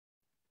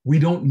 We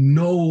don't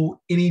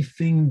know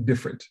anything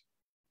different.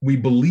 We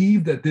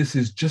believe that this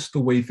is just the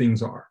way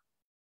things are.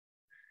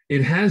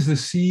 It has the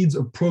seeds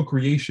of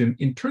procreation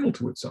internal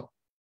to itself.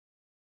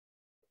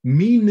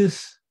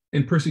 Meanness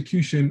and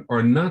persecution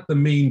are not the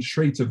main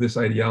traits of this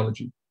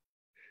ideology.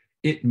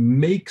 It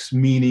makes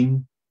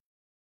meaning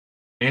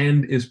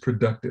and is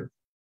productive.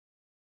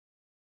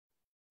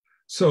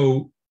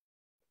 So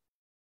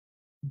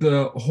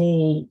the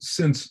whole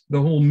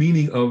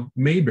meaning of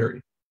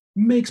Mayberry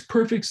makes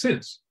perfect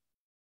sense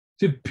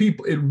to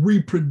people. It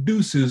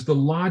reproduces the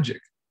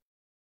logic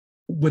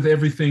with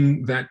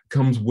everything that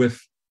comes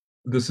with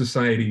the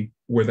society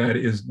where that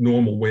is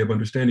normal way of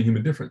understanding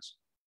human difference.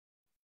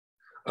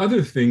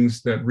 Other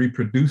things that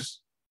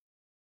reproduce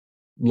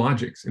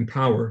logics and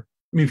power,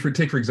 I mean, for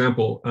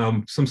example,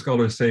 some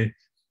scholars say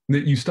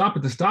that you stop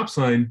at the stop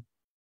sign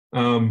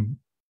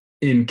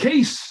in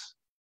case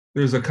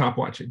there's a cop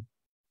watching.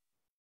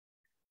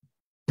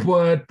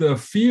 But the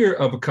fear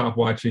of a cop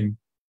watching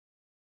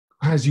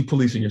has you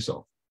policing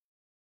yourself.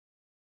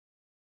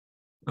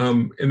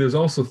 And there's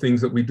also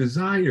things that we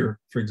desire,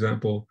 for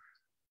example,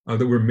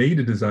 that we're made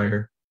to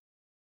desire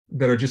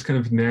that are just kind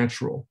of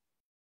natural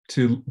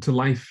to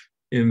life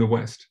in the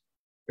West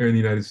or in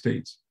the United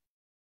States.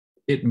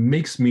 It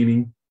makes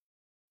meaning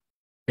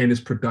and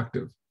is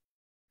productive.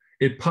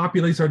 It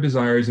populates our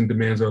desires and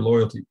demands our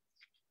loyalty.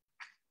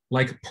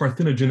 Like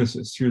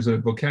parthenogenesis, here's a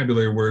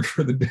vocabulary word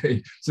for the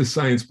day. It's a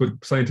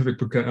scientific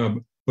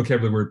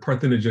vocabulary word,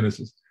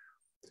 parthenogenesis.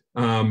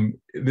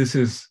 This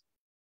is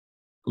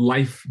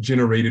life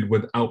generated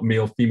without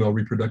male-female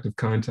reproductive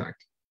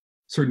contact.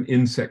 Certain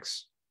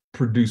insects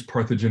produce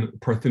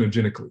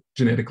parthenogenetically,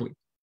 genetically.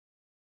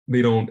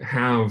 They don't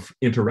have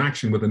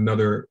interaction with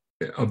another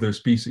of their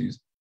species.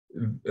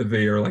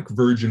 They are like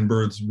virgin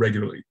births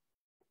regularly.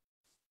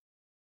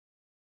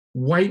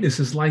 Whiteness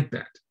is like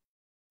that.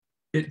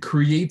 It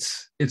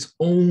creates its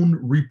own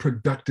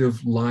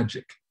reproductive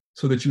logic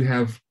so that you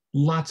have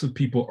lots of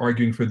people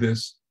arguing for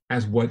this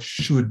as what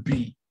should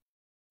be.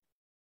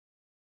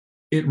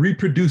 It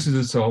reproduces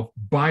itself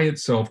by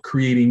itself,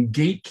 creating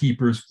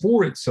gatekeepers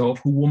for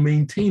itself who will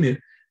maintain it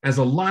as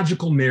a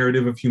logical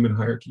narrative of human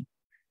hierarchy,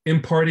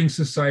 imparting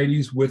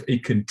societies with a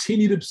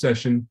continued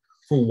obsession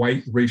for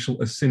white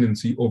racial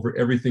ascendancy over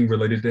everything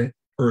related to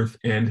earth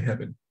and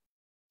heaven.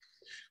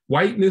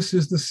 Whiteness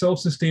is the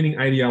self-sustaining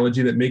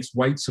ideology that makes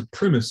white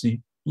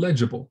supremacy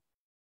legible.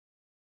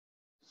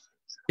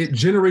 It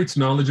generates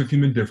knowledge of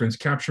human difference,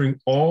 capturing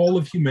all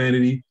of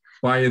humanity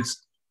by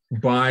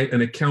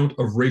an account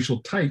of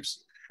racial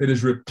types that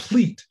is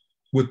replete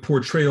with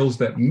portrayals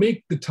that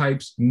make the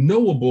types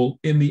knowable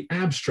in the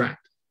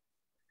abstract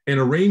and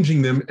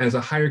arranging them as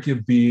a hierarchy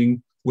of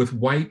being with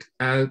white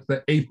at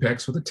the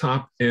apex or the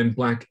top and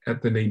black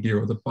at the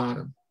nadir or the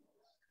bottom.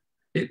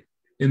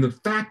 In the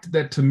fact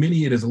that to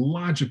many it is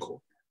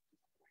logical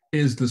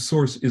is the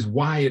source, is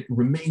why it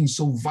remains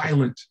so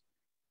violent,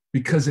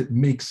 because it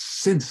makes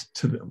sense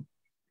to them.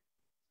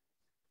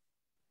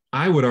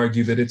 I would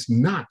argue that it's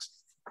not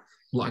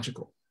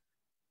logical.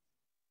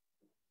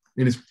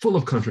 It is full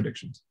of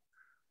contradictions.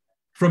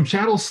 From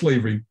chattel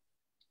slavery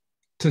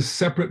to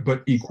separate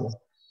but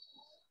equal,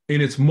 in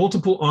its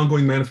multiple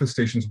ongoing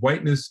manifestations,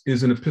 whiteness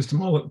is an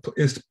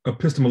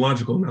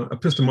epistemological. Now,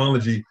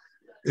 epistemology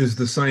is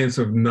the science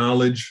of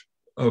knowledge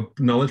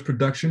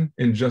production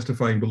and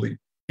justifying belief.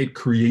 It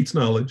creates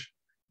knowledge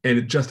and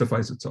it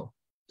justifies itself.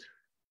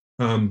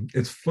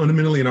 It's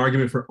fundamentally an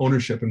argument for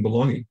ownership and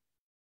belonging.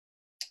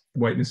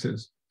 Whiteness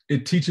is.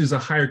 It teaches a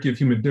hierarchy of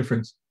human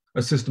difference,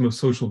 a system of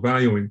social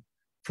valuing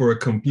for a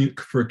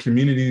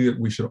community that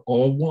we should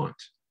all want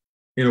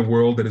in a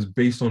world that is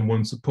based on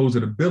one's supposed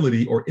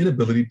ability or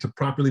inability to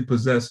properly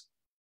possess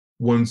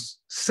one's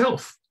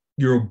self,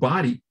 your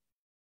body,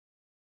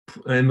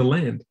 and the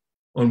land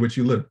on which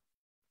you live.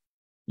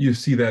 You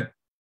see that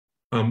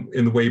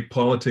in the way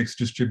politics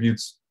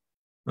distributes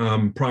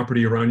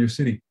property around your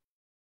city.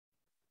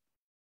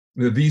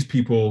 That these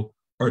people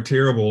are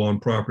terrible on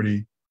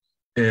property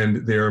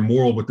and they are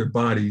immoral with their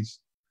bodies,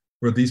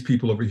 where these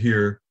people over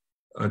here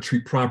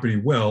treat property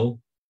well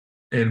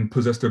and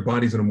possess their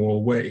bodies in a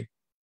moral way,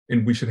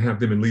 and we should have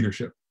them in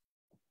leadership.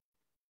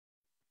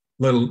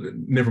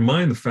 Never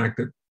mind the fact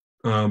that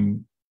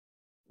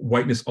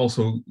whiteness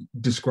also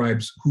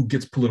describes who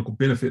gets political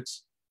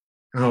benefits,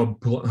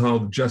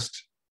 how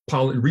just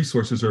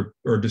resources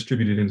are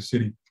distributed in the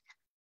city.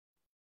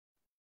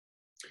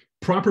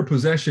 Proper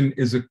possession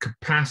is a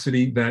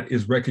capacity that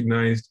is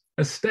recognized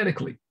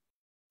aesthetically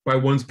by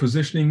one's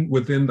positioning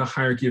within the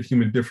hierarchy of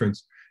human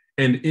difference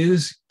and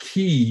is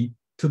key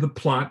to the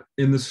plot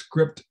in the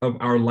script of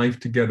our life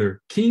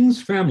together. King's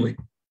family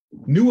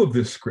knew of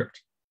this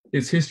script,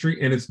 its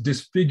history, and its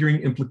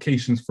disfiguring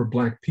implications for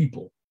Black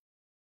people.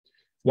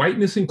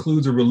 Whiteness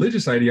includes a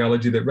religious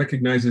ideology that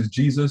recognizes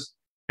Jesus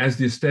as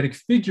the aesthetic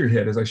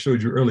figurehead, as I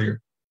showed you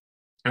earlier,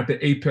 at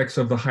the apex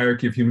of the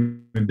hierarchy of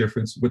human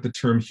difference, with the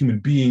term human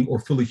being or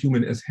fully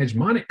human as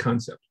hegemonic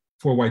concept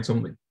for whites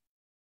only.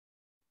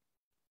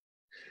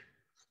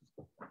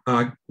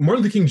 Martin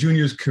Luther King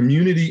Jr.'s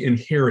community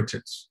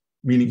inheritance,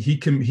 meaning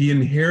he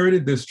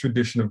inherited this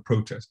tradition of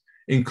protest,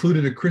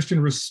 included a Christian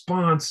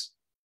response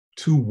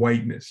to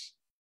whiteness.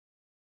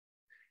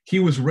 He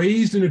was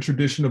raised in a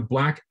tradition of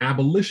Black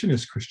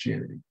abolitionist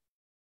Christianity,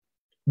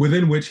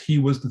 within which he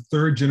was the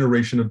third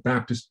generation of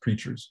Baptist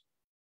preachers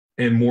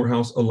and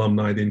Morehouse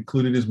alumni. They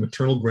included his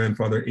maternal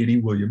grandfather, A.D.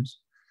 Williams,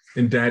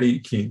 and Daddy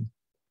King.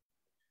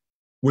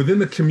 Within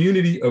the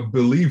community of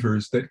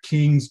believers that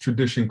King's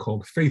tradition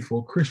called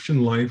faithful,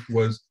 Christian life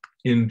was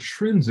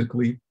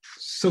intrinsically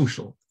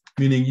social,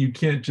 meaning you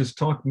can't just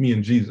talk me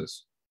and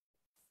Jesus.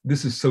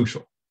 This is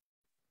social.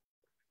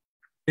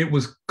 It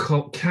was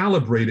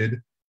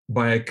calibrated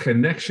by a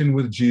connection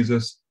with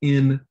Jesus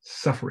in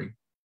suffering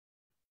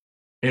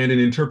and an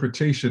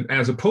interpretation,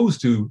 as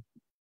opposed to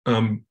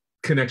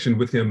connection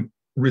with him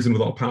risen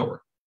with all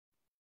power.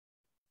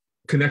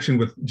 Connection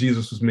with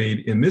Jesus was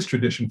made in this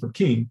tradition for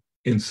King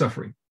in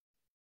suffering,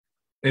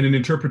 and an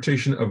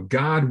interpretation of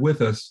God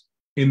with us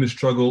in the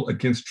struggle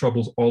against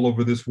troubles all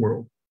over this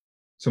world.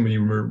 Some of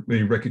you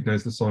may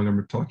recognize the song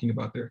I'm talking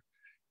about there.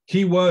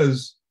 He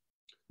was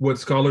what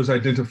scholars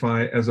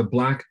identify as a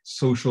Black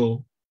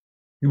social,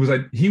 he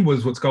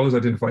was what scholars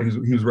identify,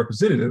 he was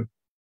representative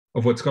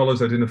of what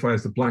scholars identify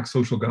as the Black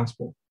social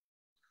gospel,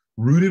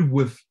 rooted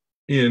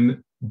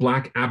within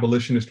Black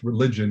abolitionist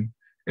religion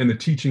and the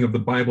teaching of the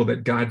Bible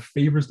that God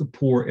favors the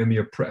poor and the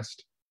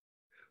oppressed.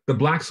 The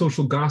Black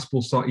social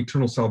gospel saw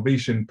eternal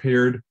salvation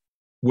paired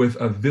with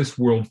a this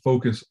world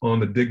focus on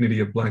the dignity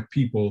of Black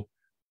people,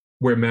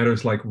 where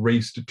matters like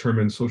race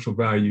determine social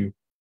value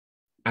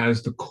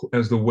as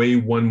the way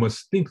one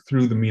must think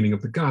through the meaning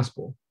of the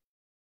gospel.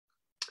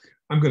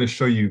 I'm going to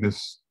show you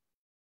this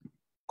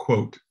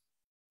quote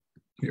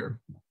here.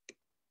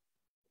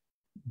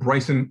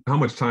 Bryson, how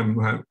much time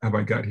have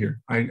I got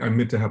here? I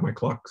meant to have my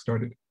clock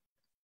started.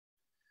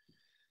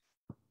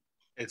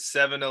 It's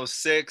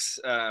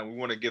 7:06. We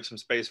want to give some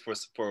space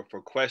for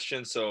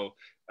questions. So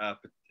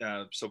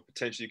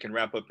potentially you can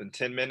wrap up in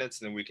 10 minutes,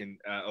 and then we can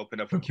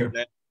open up for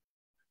Q&A.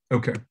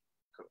 Okay.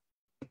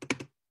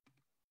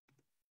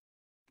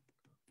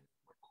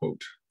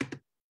 Quote.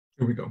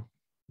 Here we go.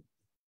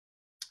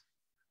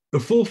 The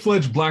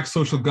full-fledged Black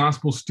social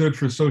gospel stood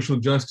for social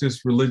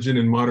justice, religion,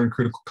 and modern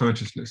critical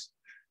consciousness.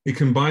 It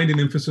combined an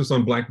emphasis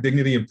on Black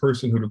dignity and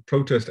personhood with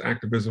protest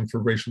activism for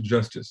racial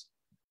justice,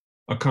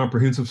 a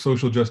comprehensive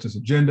social justice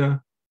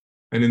agenda,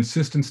 an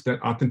insistence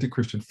that authentic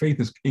Christian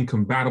faith is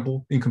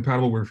incompatible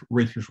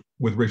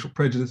with racial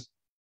prejudice,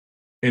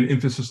 an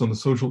emphasis on the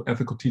social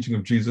ethical teaching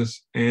of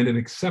Jesus, and an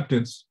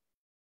acceptance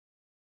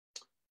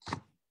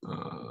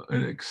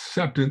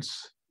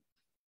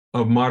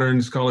of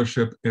modern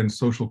scholarship and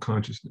social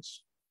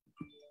consciousness.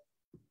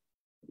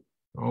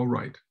 All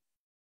right.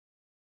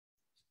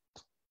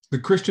 The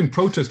Christian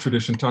protest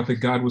tradition taught that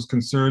God was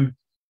concerned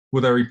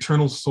with our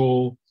eternal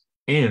soul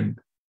and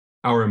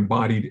our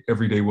embodied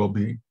everyday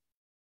well-being.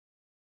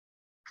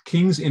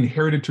 King's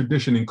inherited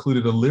tradition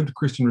included a lived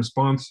Christian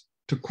response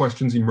to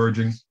questions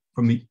emerging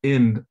from the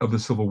end of the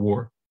Civil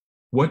War.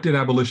 What did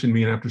abolition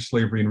mean after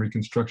slavery and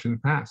Reconstruction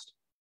passed?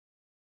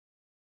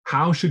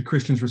 How should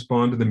Christians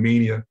respond to the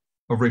mania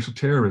of racial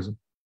terrorism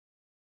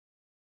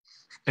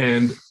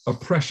and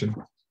oppression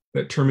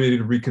that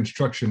terminated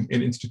Reconstruction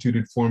and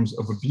instituted forms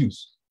of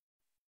abuse?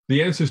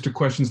 The answers to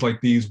questions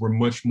like these were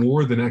much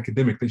more than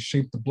academic. They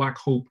shaped the Black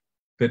hope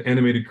that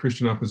animated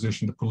Christian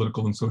opposition to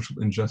political and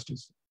social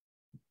injustice.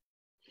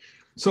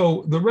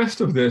 So the rest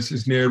of this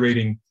is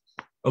narrating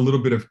a little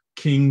bit of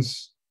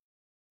King's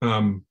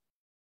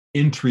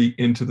entry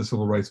into the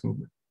civil rights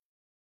movement.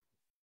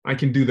 I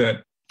can do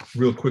that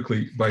real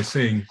quickly by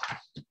saying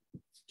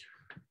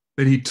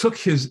that he took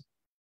his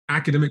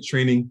academic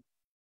training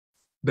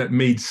that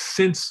made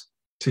sense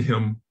to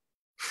him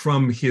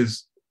from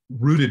his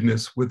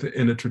rootedness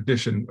within a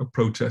tradition of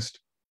protest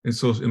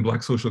in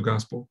Black social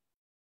gospel.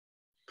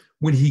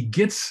 When he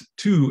gets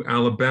to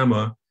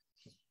Alabama,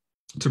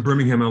 to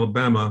Birmingham,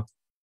 Alabama,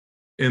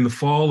 in the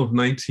fall of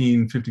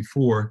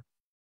 1954,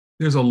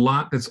 there's a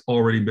lot that's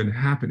already been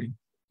happening.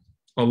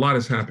 A lot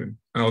has happened.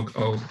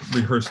 I'll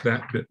rehearse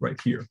that bit right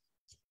here.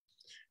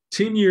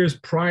 10 years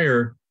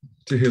prior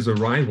to his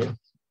arrival,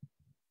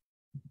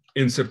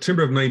 in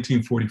September of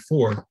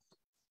 1944,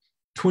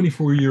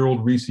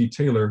 24-year-old Reese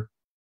Taylor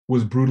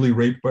was brutally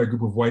raped by a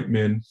group of white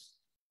men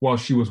while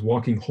she was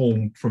walking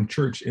home from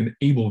church in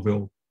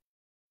Ableville,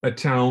 a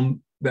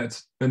town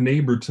that's a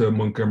neighbor to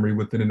Montgomery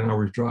within an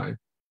hour's drive.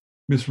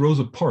 Miss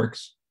Rosa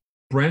Parks,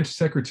 branch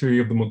secretary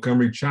of the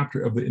Montgomery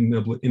chapter of the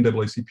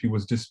NAACP,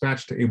 was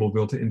dispatched to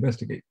Ableville to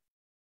investigate.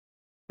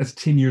 That's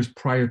 10 years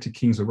prior to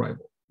King's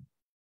arrival.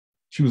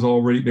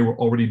 They were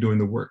already doing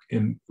the work,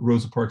 and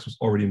Rosa Parks was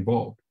already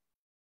involved.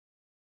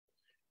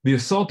 The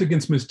assault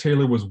against Miss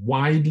Taylor was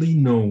widely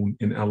known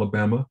in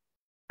Alabama,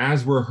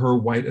 as were her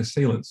white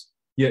assailants,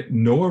 yet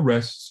no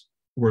arrests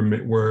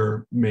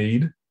were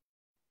made.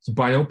 It's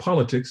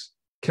biopolitics,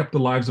 kept the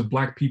lives of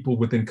Black people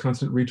within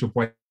constant reach of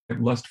white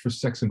lust for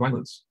sex and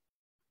violence,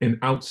 and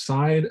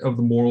outside of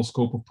the moral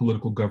scope of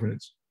political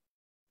governance.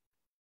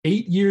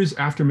 8 years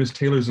after Ms.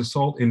 Taylor's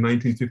assault in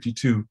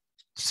 1952,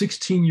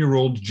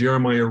 16-year-old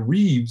Jeremiah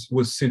Reeves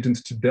was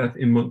sentenced to death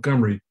in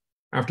Montgomery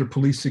after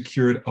police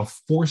secured a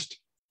forced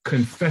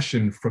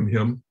confession from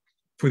him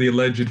for the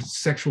alleged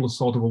sexual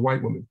assault of a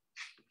white woman.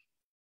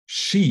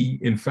 She,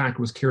 in fact,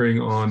 was carrying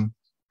on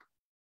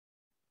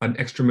an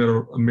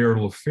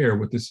extramarital affair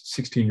with this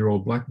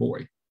 16-year-old Black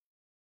boy.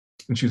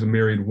 And she's a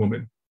married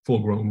woman,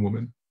 full-grown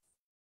woman.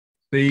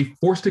 They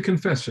forced a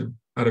confession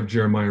out of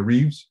Jeremiah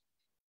Reeves.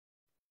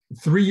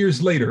 3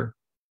 years later,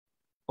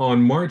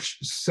 on March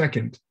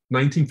 2nd,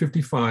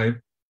 1955,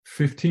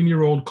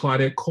 15-year-old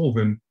Claudette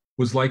Colvin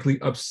was likely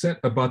upset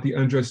about the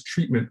unjust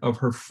treatment of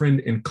her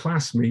friend and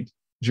classmate,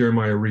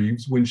 Jeremiah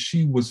Reeves, when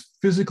she was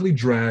physically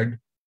dragged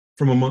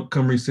from a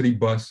Montgomery City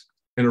bus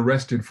and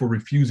arrested for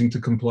refusing to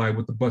comply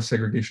with the bus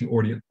segregation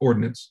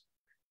ordinance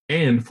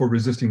and for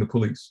resisting the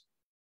police.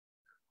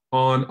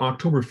 On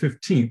October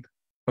 15th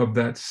of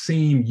that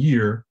same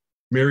year,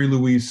 Mary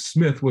Louise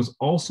Smith was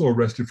also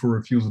arrested for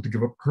refusal to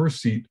give up her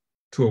seat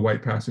to a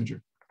white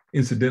passenger.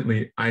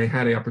 Incidentally, I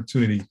had the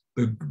opportunity,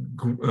 the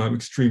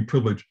extreme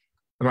privilege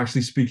of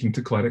actually speaking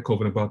to Claudette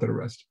Colvin about that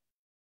arrest.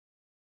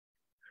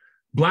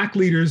 Black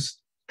leaders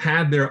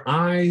had their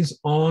eyes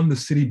on the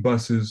city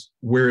buses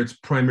where its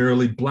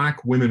primarily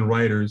Black women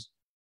riders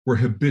were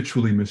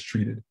habitually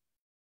mistreated.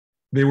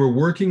 They were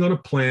working on a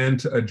plan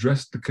to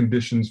address the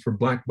conditions for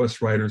Black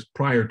bus riders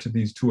prior to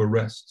these two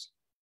arrests.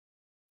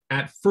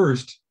 At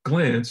first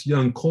glance,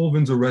 young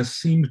Colvin's arrest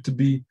seemed to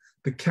be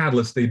the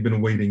catalyst they'd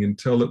been waiting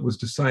until it was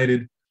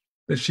decided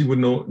that she would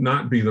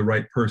not be the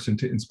right person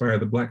to inspire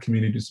the Black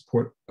community to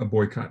support a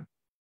boycott.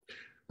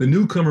 The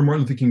newcomer,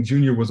 Martin Luther King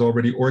Jr., was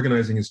already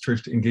organizing his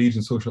church to engage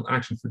in social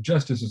action for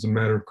justice as a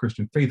matter of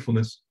Christian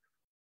faithfulness,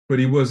 but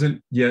he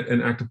wasn't yet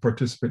an active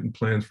participant in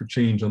plans for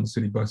change on the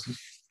city buses.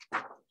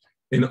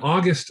 In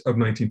August of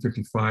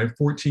 1955,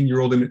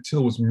 14-year-old Emmett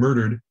Till was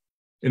murdered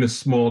in a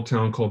small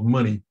town called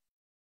Money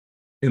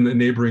in the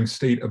neighboring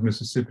state of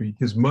Mississippi.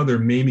 His mother,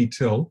 Mamie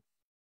Till,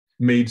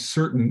 made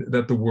certain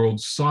that the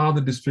world saw the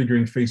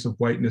disfiguring face of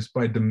whiteness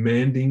by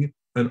demanding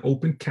an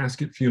open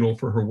casket funeral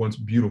for her once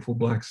beautiful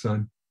Black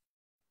son.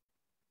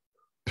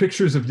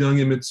 Pictures of young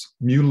Emmett's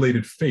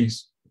mutilated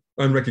face,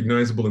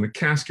 unrecognizable in the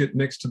casket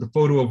next to the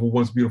photo of a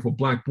once beautiful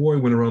Black boy,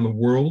 went around the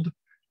world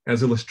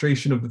as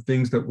illustration of the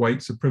things that white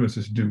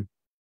supremacists do.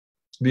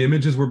 The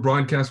images were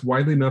broadcast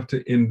widely enough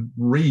to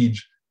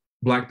enrage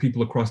Black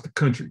people across the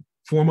country.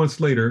 4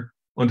 months later,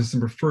 on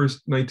December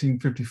 1st,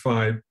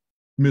 1955,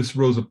 Miss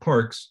Rosa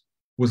Parks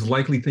was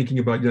likely thinking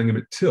about young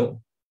Emmett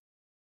Till,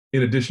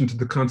 in addition to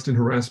the constant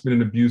harassment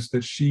and abuse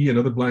that she and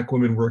other Black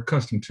women were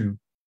accustomed to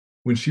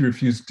when she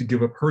refused to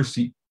give up her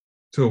seat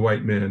to a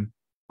white man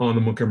on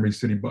the Montgomery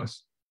City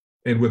bus.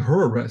 And with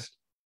her arrest,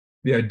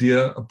 the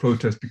idea of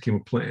protest became a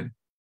plan.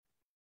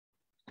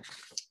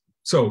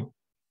 So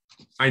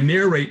I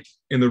narrate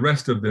in the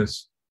rest of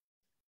this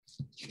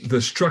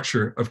the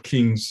structure of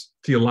King's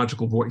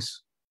theological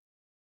voice.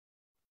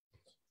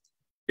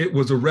 It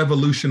was a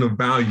revolution of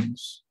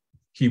values,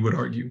 he would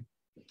argue,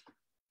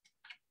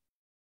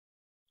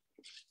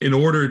 in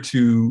order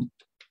to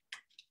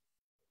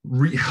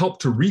help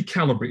to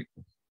recalibrate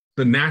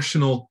the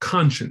national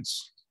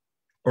conscience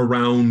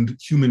around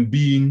human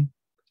being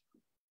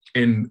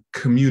and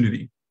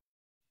community.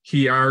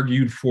 He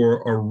argued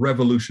for a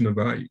revolution of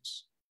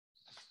values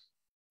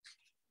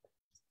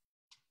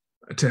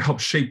to help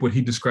shape what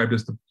he described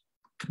as the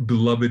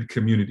beloved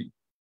community.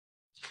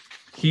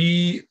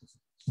 He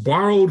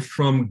borrowed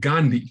from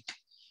Gandhi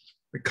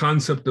the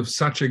concept of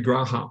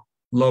satyagraha,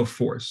 love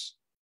force,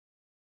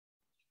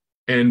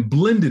 and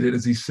blended it,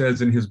 as he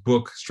says in his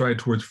book, Stride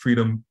Towards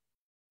Freedom,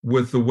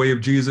 with the way of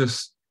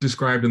Jesus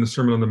described in the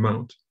Sermon on the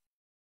Mount,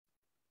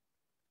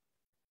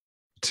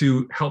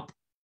 to help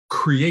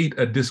create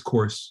a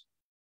discourse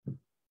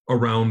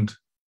around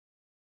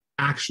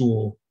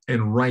actual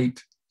and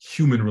right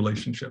human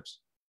relationships.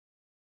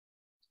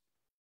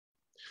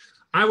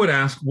 I would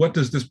ask, what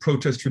does this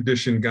protest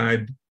tradition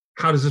guide?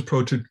 How does this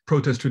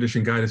protest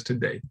tradition guide us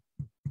today?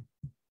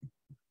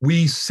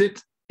 We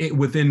sit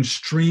within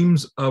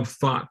streams of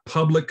thought,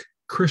 public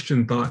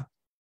Christian thought,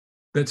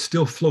 that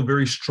still flow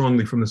very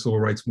strongly from the civil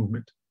rights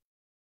movement.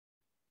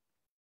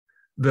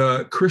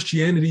 The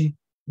Christianity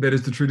that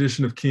is the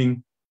tradition of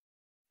King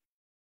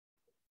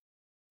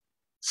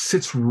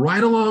sits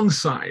right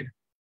alongside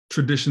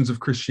traditions of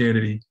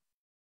Christianity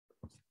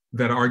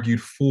that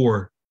argued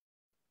for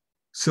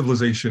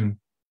civilization,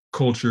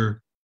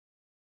 culture,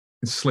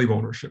 and slave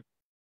ownership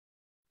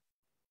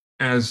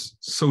as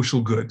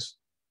social goods,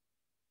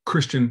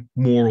 Christian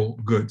moral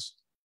goods,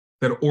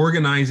 that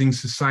organizing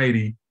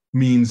society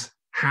means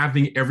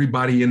having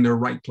everybody in their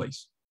right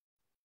place.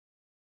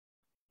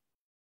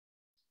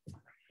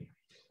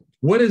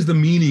 What is the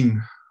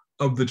meaning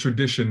of the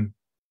tradition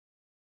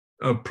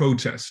of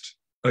protest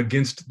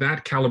against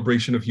that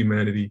calibration of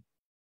humanity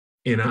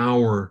in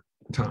our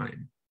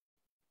time?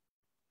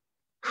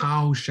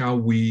 How shall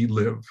we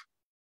live?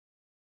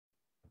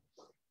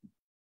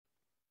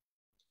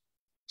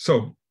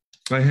 So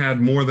I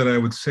had more that I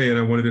would say, and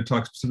I wanted to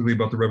talk specifically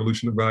about the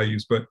revolution of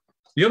values. But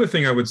the other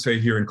thing I would say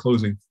here in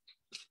closing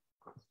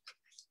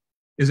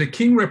is that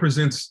King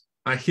represents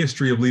a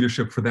history of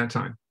leadership for that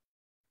time.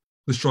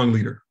 The strong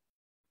leader,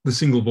 the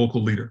single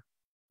vocal leader.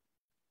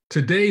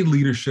 Today,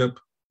 leadership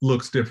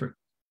looks different.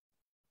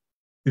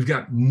 You've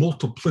got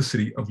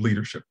multiplicity of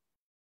leadership,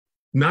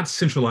 not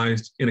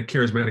centralized in a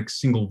charismatic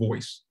single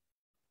voice,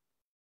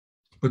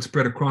 but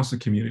spread across the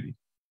community.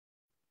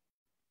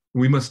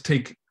 We must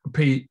take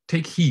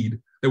heed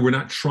that we're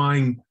not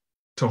trying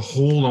to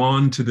hold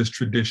on to this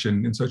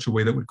tradition in such a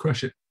way that would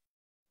crush it.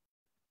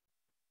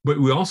 But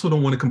we also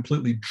don't want to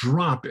completely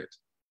drop it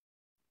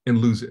and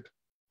lose it.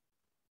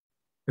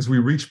 As we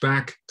reach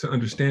back to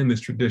understand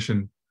this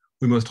tradition,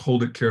 we must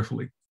hold it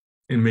carefully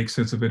and make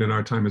sense of it in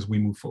our time as we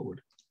move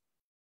forward.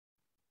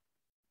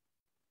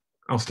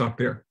 I'll stop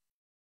there.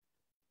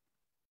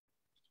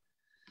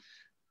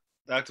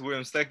 Dr.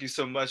 Williams, thank you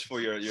so much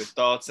for your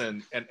thoughts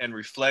and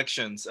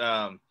reflections.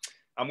 I'm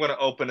going to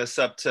open this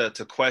up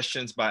to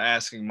questions by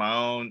asking my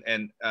own,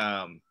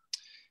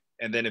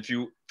 and then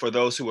for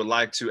those who would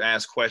like to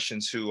ask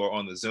questions who are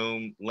on the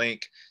Zoom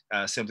link,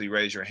 simply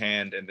raise your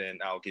hand, and then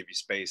I'll give you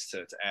space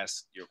to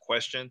ask your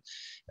question.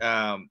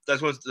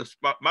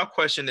 My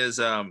question is,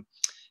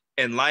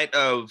 in light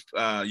of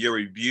your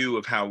review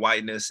of how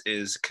whiteness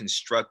is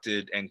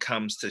constructed and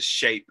comes to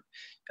shape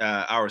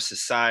our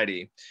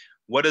society,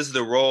 what is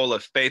the role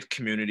of faith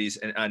communities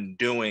in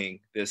undoing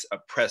this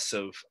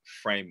oppressive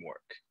framework?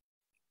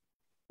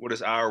 What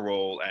is our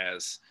role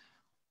as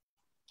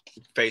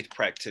faith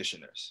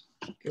practitioners?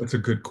 That's a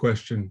good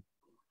question.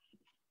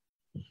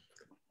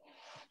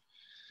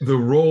 The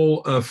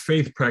role of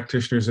faith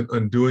practitioners in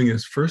undoing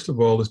this, first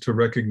of all, is to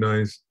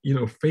recognize,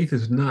 faith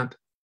is not,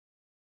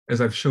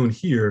 as I've shown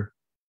here,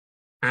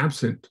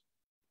 absent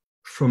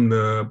from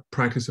the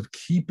practice of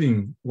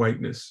keeping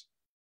whiteness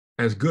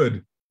as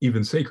good,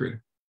 even sacred.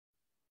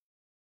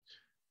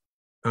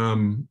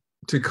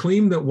 To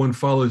claim that one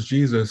follows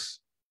Jesus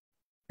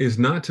is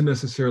not to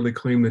necessarily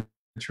claim that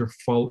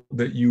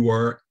you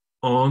are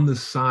on the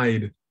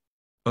side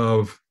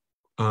of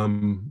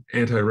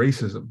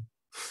anti-racism,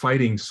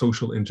 fighting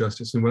social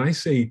injustice. And when I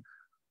say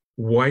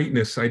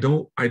whiteness, I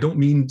don't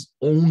mean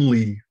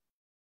only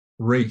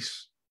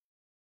race.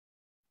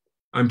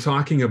 I'm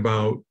talking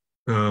about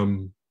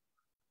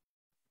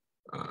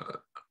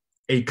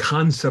a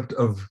concept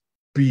of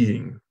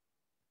being,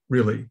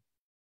 really,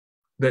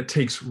 that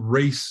takes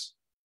race,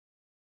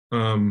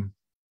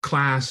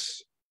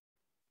 class,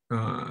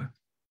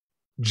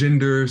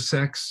 gender,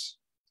 sex,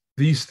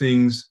 these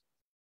things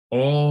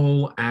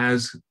all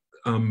as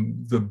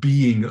the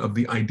being of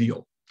the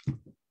ideal.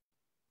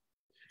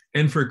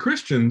 And for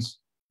Christians,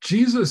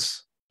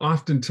 Jesus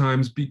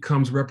oftentimes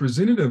becomes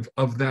representative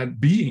of that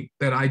being,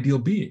 that ideal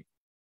being.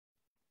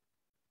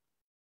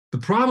 The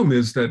problem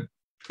is that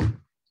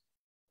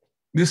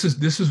this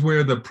is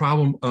where the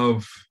problem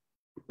of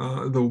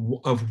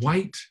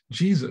white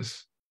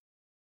Jesus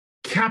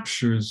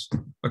captures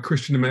a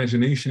Christian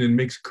imagination and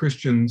makes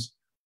Christians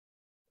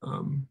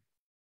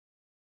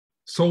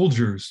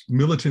soldiers,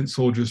 militant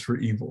soldiers for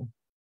evil,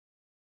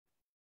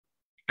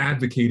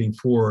 advocating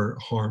for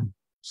harm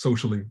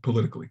socially,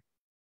 politically.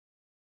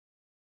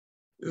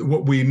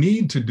 What we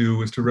need to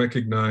do is to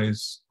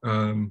recognize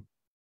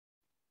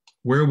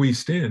where we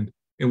stand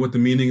and what the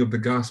meaning of the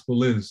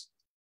gospel is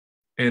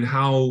and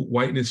how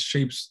whiteness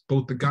shapes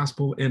both the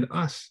gospel and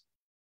us.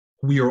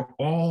 We are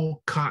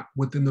all caught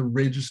within the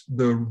registers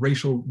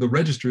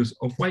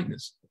of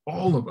whiteness,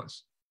 all of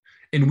us.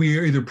 And we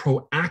are either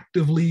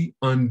proactively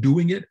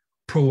undoing it,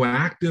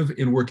 proactive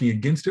in working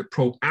against it,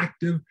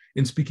 proactive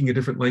in speaking a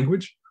different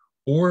language,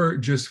 or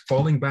just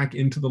falling back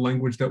into the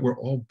language that we're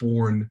all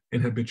born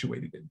and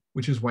habituated in,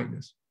 which is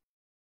whiteness.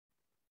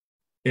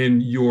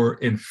 And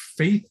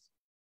faith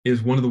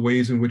is one of the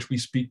ways in which we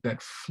speak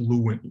that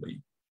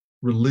fluently.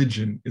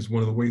 Religion is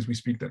one of the ways we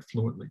speak that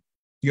fluently.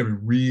 You gotta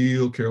be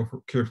real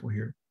careful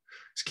here.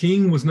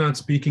 King was not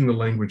speaking the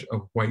language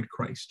of white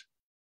Christ.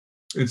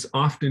 It's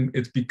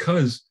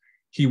because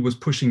he was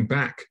pushing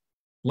back,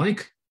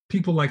 like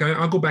people like,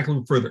 I'll go back a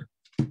little further.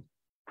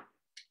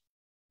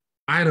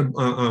 Ida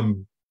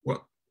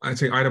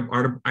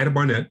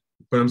Barnett,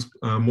 but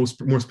I'm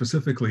more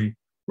specifically,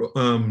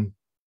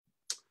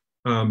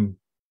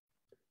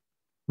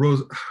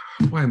 Rose,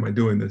 why am I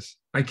doing this?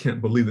 I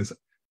can't believe this.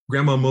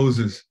 Grandma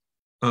Moses,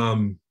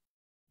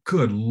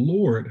 good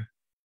Lord.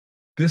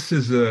 This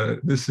is a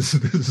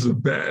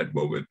bad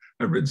moment.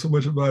 I've written so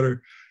much about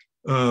her.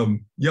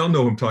 Y'all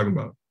know who I'm talking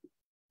about.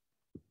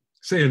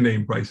 Say her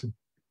name, Bryson.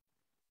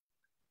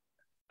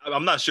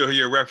 I'm not sure who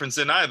you're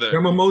referencing either.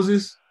 Grandma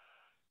Moses?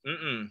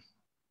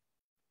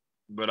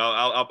 But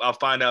I'll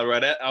find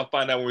out I'll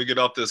find out when we get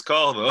off this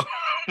call, though.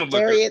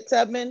 Harriet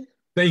Tubman.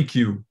 Thank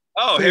you.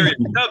 Oh, Harriet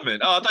Tubman.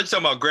 Oh, I thought you were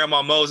talking about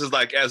Grandma Moses,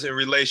 like as in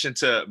relation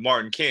to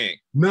Martin King.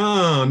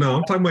 No,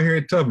 I'm talking about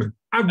Harriet Tubman.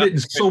 I've written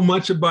so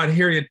much about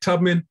Harriet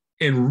Tubman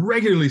and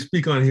regularly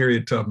speak on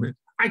Harriet Tubman.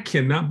 I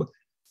cannot,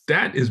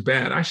 that is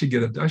bad. I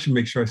should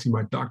make sure I see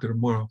my doctor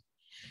tomorrow.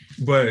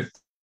 But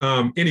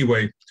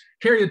anyway,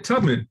 Harriet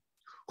Tubman,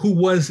 who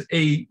was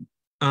a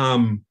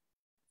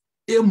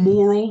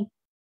immoral,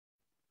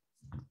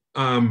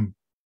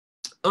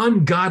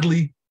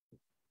 ungodly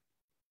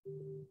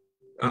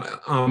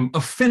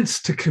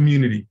offense to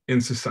community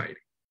in society.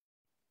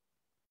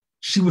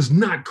 She was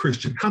not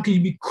Christian. How can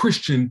you be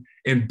Christian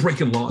and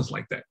breaking laws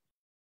like that?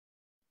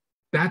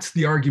 That's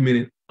the argument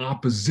in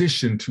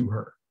opposition to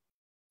her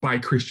by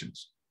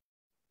Christians.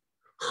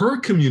 Her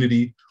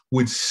community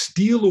would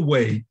steal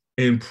away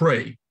and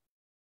pray,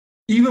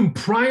 even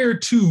prior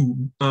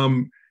to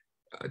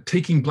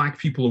taking Black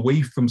people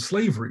away from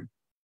slavery.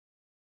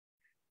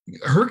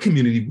 Her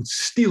community would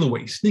steal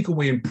away, sneak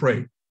away and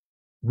pray,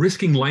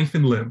 risking life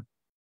and limb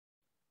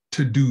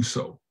to do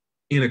so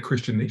in a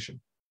Christian nation.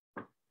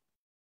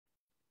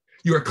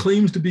 Your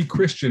claims to be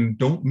Christian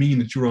don't mean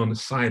that you're on the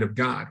side of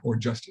God or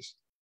justice.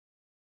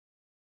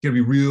 You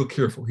gotta be real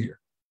careful here.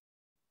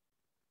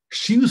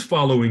 She was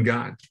following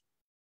God,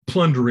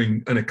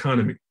 plundering an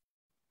economy,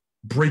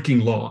 breaking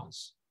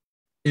laws,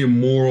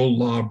 immoral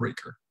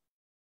lawbreaker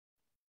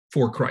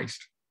for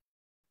Christ.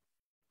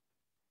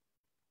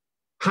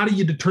 How do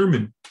you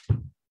determine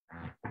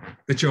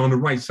that you're on the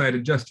right side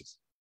of justice?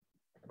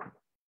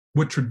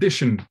 What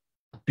tradition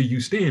do you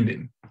stand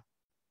in?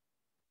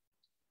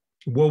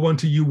 Woe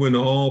unto you when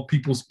all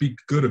people speak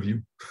good of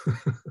you.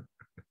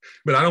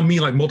 But I don't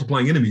mean like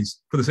multiplying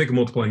enemies for the sake of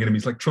multiplying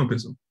enemies, like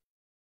Trumpism.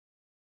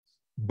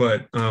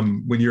 But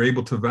when you're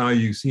able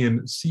to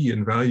see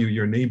and value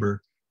your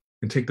neighbor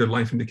and take their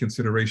life into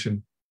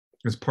consideration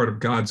as part of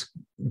God's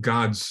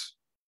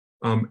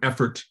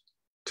effort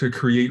to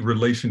create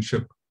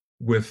relationship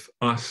with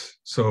us,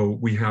 so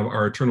we have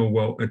our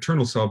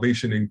eternal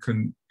salvation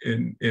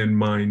in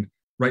mind,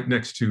 right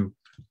next to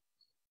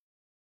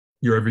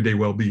your everyday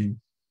well-being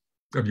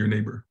of your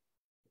neighbor.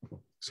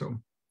 So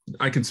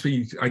I'm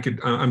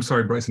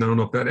sorry, Bryson, I don't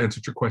know if that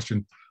answered your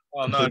question.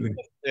 Oh, no,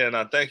 yeah,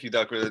 no, thank you,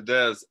 Dr. It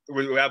does.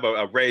 We have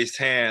a raised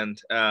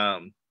hand.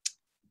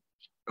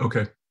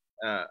 Okay.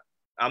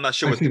 I'm not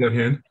sure. I see that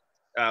hand.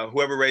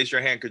 Whoever raised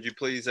your hand, could you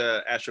please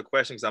ask your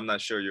question? Because I'm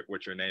not sure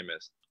what your name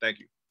is. Thank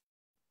you.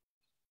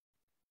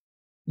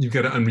 You've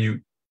got to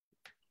unmute.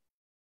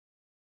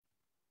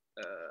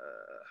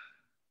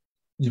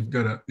 There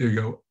you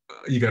go.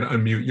 You got to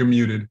unmute. You're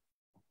muted.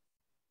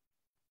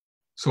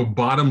 So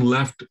bottom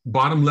left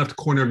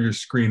corner of your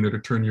screen there to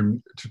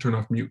turn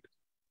off mute.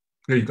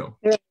 There you go.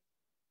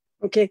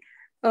 Okay.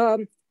 I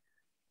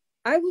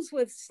was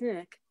with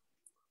SNCC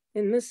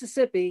in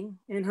Mississippi,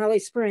 in Holly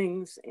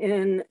Springs,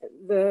 in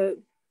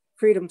the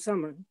Freedom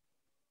Summer,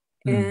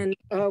 and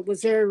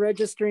was there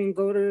registering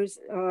voters.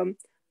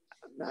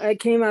 I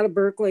came out of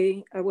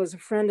Berkeley. I was a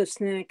friend of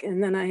SNCC,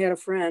 and then I had a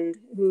friend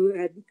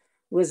who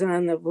was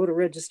on the voter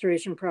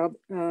registration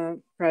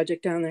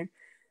project down there.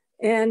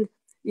 And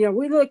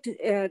we looked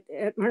at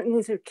Martin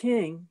Luther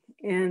King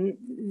and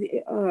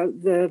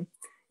the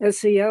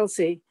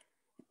SCLC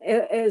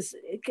as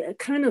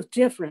kind of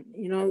different.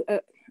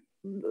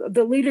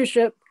 The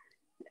leadership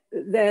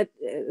of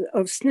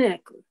SNCC,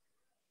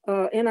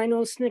 and I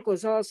know SNCC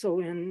was also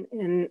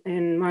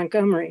in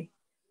Montgomery.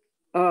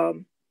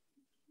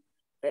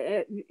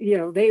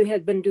 They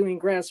had been doing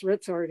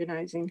grassroots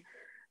organizing.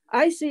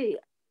 I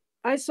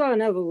saw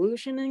an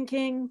evolution in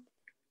King.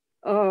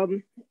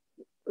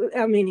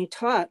 He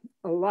taught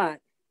a lot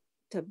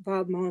to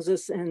Bob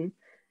Moses, and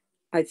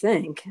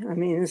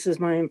this is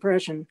my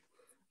impression.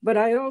 But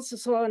I also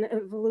saw an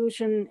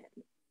evolution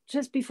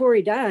just before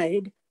he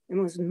died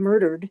and was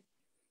murdered.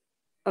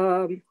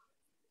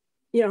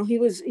 He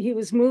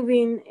was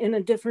moving in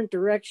a different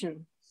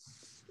direction,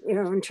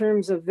 in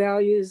terms of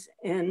values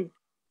and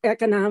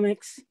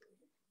economics,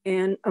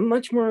 and a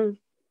much more,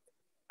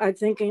 I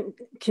think,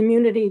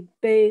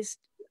 community-based.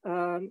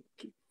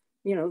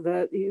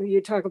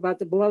 You talk about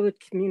the beloved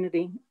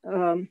community,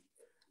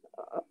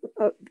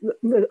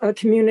 a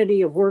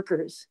community of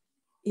workers.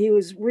 He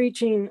was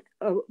reaching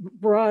a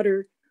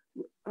broader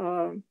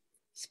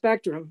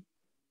spectrum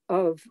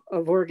of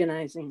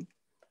organizing,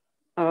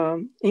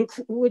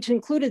 which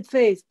included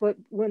faith, but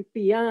went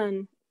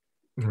beyond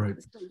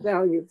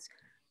values.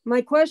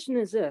 My question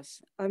is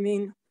this: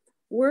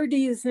 where do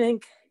you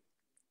think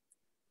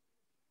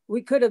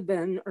we could have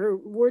been, or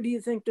where do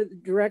you think the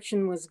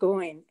direction was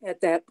going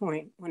at that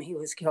point when he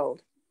was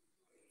killed?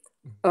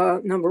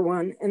 Number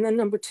one. And then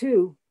number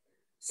two,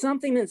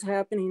 something that's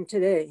happening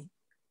today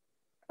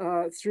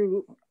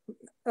through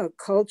a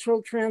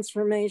cultural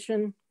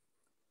transformation.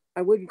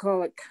 I wouldn't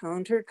call it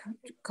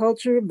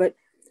counterculture, but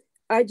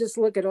I just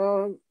look at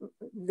all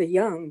the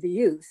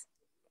youth,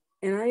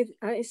 and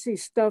I see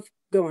stuff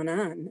going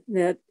on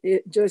that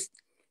it just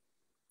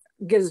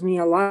gives me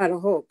a lot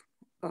of hope.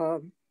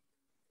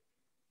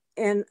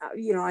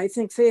 I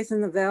think Faith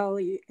in the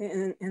Valley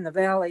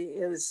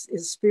is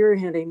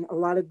spearheading a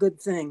lot of good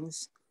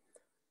things.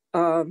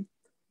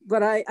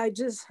 But I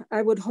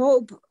would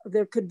hope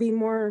there could be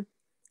more,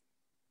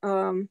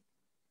 I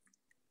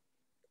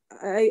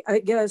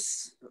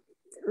guess,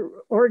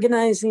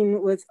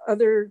 organizing with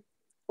other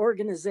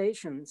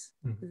organizations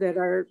that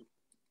are,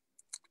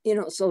 you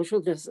know,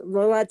 social justice, the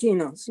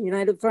Latinos,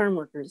 United Farm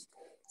Workers,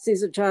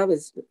 Cesar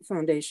Chavez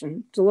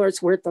Foundation, Dolores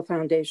Huerta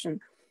Foundation.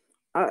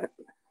 I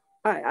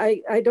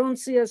don't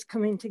see us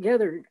coming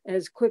together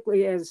as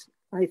quickly as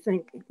I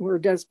think we're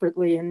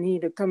desperately in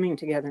need of coming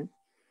together.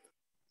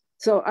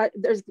 So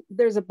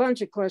there's a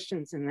bunch of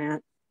questions in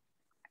that.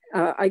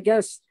 I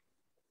guess,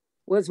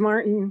 was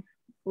Martin,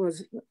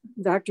 was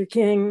Dr.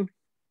 King,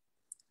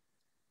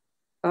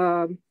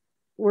 were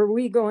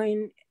we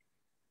going,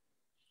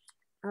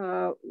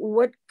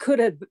 what could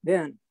have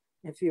been,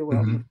 if you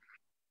will?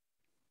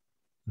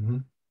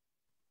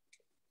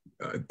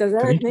 Does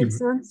that make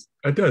sense?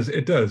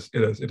 It does.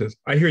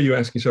 I hear you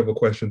asking several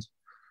questions.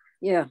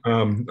 Yeah.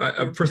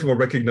 First of all,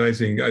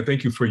 recognizing, I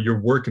thank you for your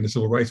work in the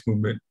civil rights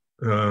movement.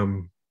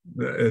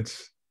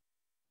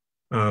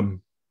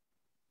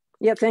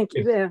 Yeah, thank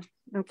you. Yeah,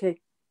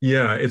 okay.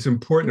 Yeah, it's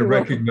important to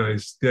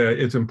recognize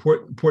that it's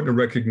important to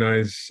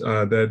recognize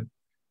that,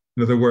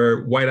 you know, there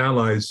were white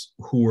allies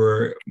who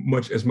were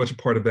as much a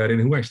part of that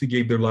and who actually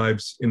gave their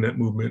lives in that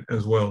movement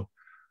as well,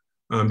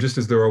 just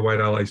as there are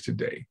white allies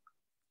today.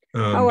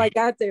 How I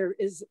got there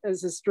is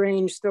a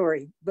strange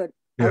story, but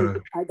yeah.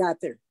 I got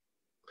there.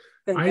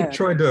 I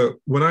tried to,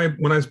 when I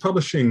was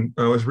publishing,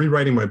 I was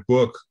rewriting my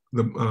book,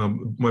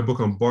 my book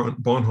on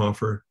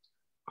Bonhoeffer.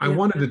 I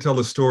wanted to tell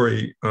the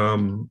story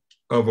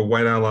of a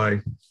white ally,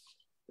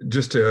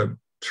 just to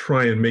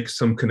try and make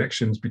some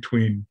connections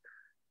between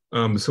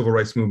the civil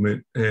rights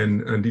movement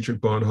and Dietrich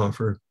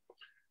Bonhoeffer.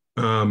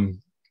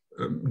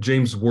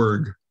 James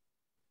Werg,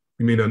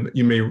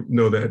 you may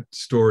know that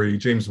story.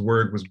 James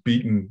Werg was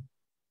beaten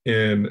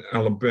in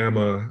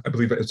Alabama, I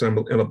believe it's in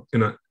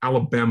an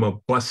Alabama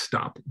bus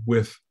stop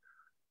with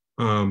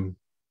John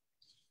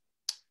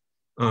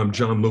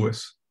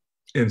Lewis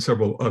and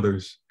several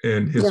others,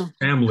 and his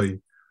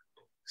family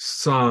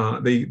saw,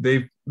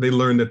 they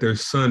learned that their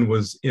son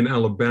was in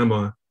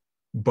Alabama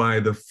by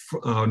the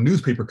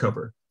newspaper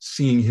cover,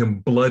 seeing him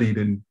bloodied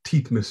and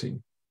teeth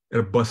missing at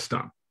a bus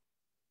stop.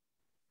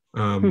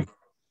 So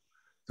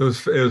it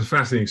was a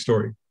fascinating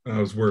story. It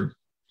was Werg.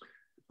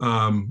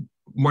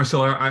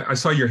 Marcel, I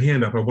saw your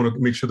hand up. I want to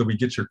make sure that we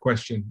get your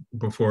question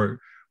before,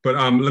 but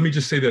let me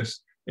just say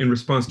this in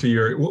response to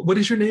your, what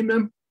is your name,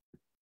 ma'am?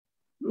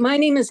 My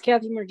name is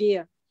Kathy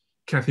Murguia.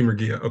 Kathy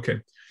Murguia, okay.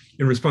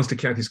 In response to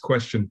Kathy's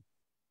question,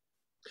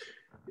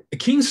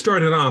 King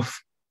started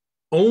off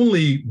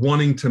only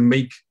wanting to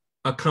make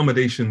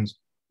accommodations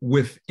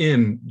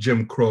within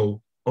Jim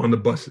Crow on the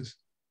buses.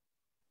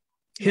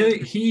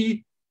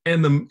 He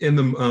and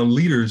the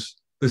leaders,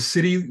 the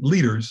city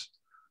leaders,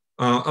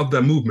 of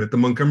that movement, the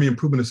Montgomery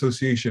Improvement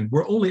Association,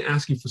 were only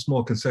asking for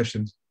small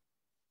concessions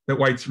that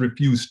whites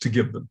refused to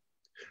give them.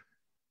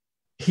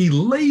 He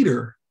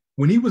later,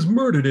 when he was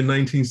murdered in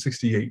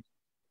 1968,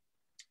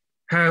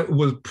 had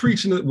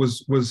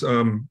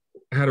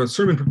a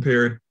sermon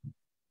prepared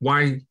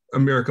why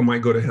America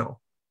might go to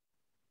hell.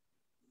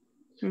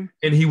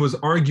 And he was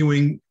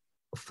arguing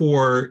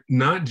for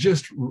not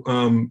just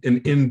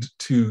an end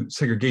to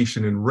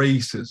segregation and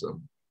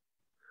racism,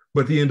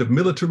 but the end of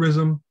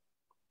militarism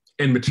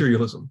and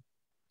materialism,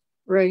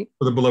 right,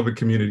 for the beloved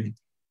community.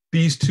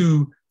 These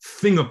two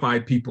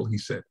thingified people, he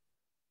said.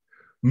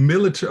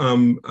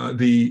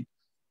 The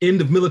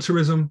end of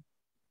militarism,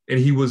 and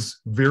he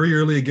was very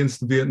early against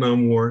the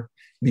Vietnam War,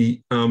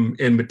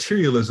 and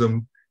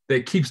materialism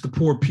that keeps the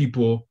poor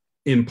people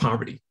in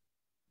poverty.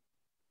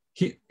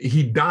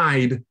 He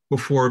died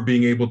before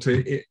being able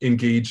to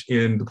engage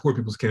in the Poor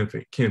People's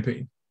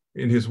Campaign.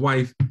 And his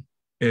wife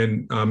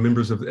and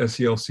members of the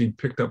SCLC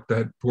picked up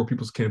that Poor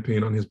People's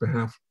Campaign on his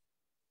behalf.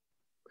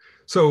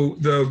 So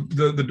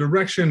the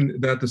direction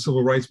that the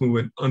civil rights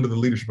movement under the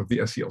leadership of the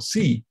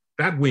SCLC,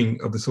 that wing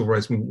of the civil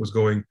rights movement, was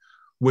going,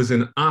 was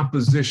in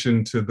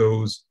opposition to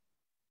those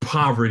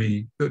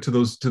poverty, to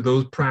those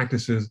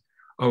practices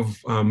of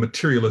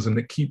materialism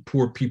that keep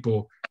poor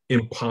people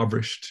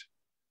impoverished,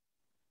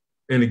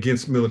 and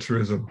against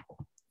militarism,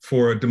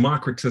 for a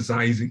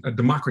democratizing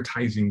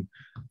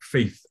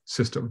faith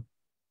system.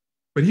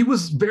 But he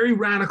was very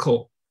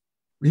radical.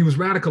 He was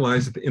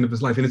radicalized at the end of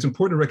his life, and it's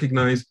important to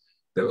recognize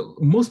that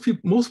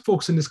most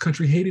folks in this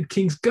country hated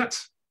King's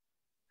guts.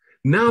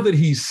 Now that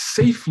he's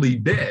safely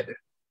dead,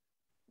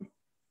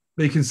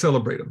 they can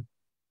celebrate him.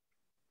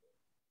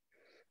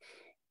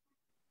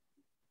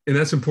 And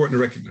that's important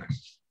to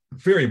recognize.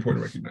 Very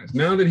important to recognize.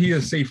 Now that he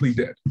is safely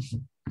dead,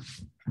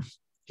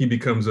 he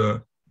becomes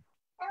a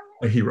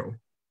hero.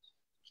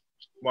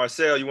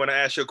 Marcel, you want to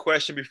ask your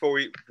question before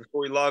we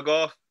log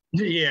off?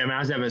 Yeah, man, I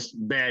was having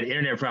bad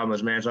internet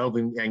problems, man. So I hope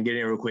we can get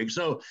in real quick.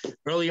 So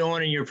early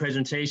on in your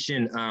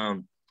presentation,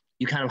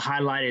 you kind of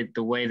highlighted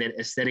the way that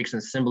aesthetics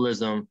and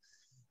symbolism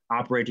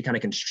operate to kind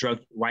of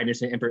construct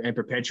whiteness and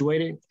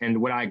perpetuate it.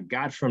 And what I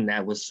got from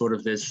that was sort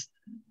of this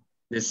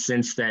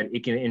sense that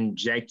it can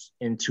inject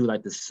into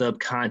like the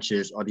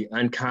subconscious or the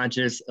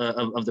unconscious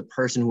of the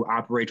person who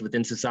operates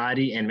within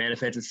society and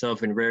manifests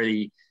itself in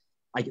rarely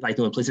like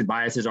the implicit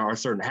biases or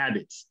certain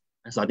habits.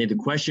 And so I think the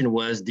question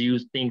was, do you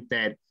think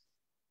that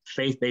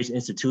faith-based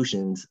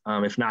institutions,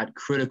 if not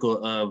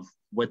critical of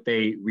what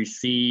they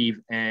receive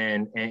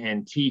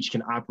and teach,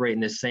 can operate in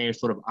the same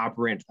sort of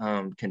operant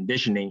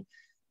conditioning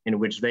in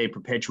which they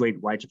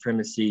perpetuate white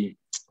supremacy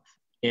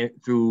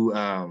through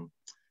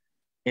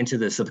into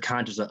the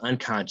subconscious or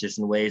unconscious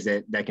in ways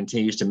that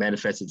continues to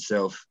manifest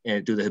itself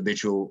and through the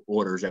habitual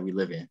orders that we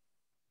live in.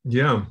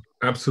 Yeah,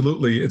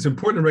 absolutely. It's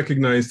important to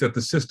recognize that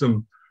the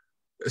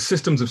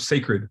systems of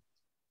sacred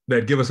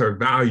that give us our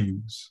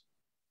values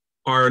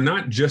are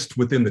not just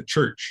within the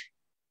church,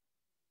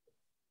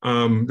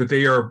 that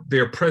they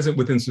are present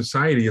within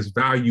society as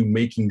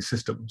value-making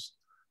systems,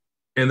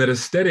 and that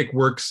aesthetics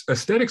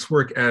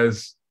work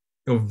as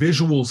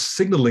visual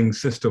signaling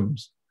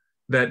systems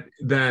that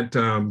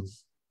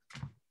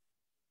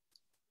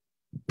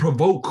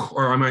provoke,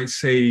 or I might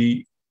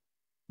say,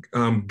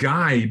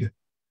 guide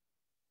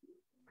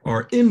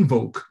or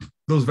invoke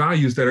those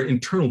values that are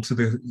internal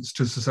to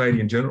society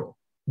in general.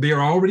 They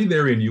are already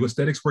there in you.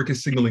 Aesthetics work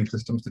as signaling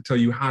systems to tell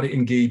you how to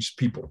engage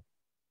people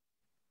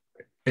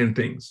and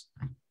things.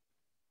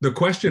 The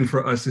question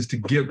for us is to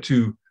give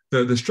to,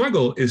 the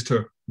struggle is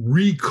to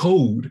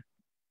recode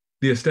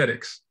the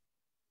aesthetics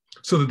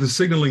so that the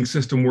signaling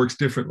system works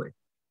differently.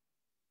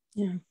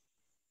 Yeah.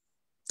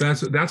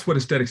 That's what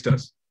aesthetics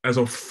does, as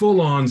a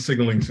full-on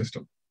signaling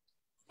system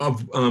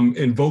of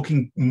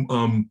invoking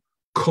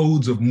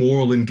codes of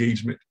moral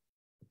engagement,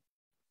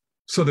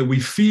 so that we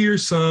fear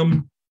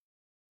some,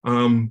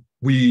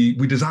 we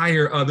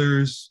desire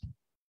others,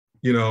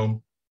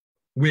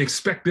 we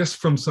expect this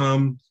from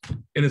some,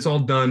 and it's all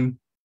done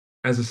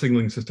as a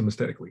signaling system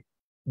aesthetically.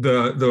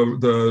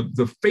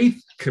 The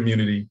faith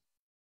community,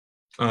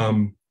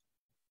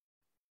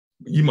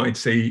 you might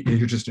say,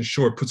 you're just in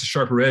short, puts a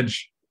sharper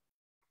edge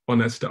on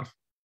that stuff.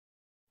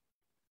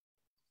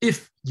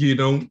 If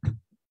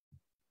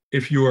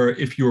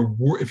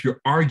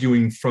you're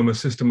arguing from a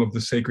system of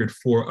the sacred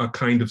for a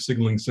kind of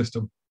signaling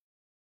system.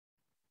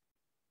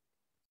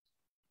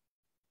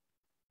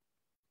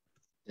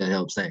 That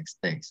helps.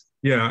 Thanks.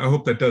 Yeah, I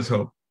hope that does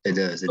help. It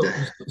does.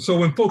 So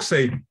when folks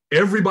say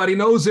everybody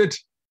knows it,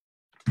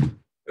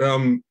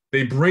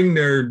 they bring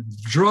their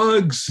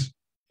drugs,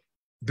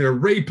 their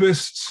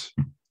rapists,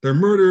 their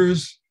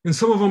murderers, and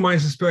some of them I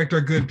suspect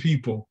are good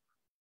people.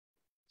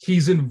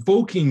 He's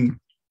invoking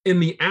in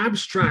the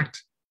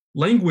abstract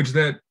language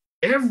that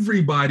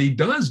everybody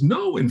does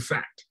know, in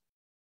fact,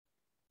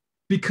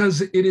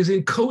 because it is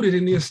encoded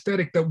in the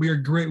aesthetic that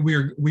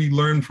we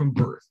learn from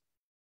birth.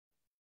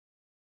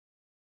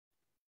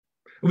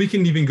 We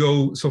can even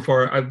go so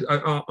far. I'm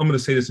going to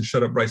say this and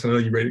shut up, Bryce. I know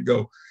you're ready to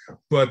go,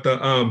 but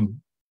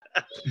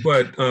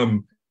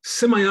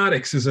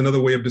semiotics is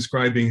another way of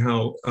describing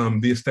how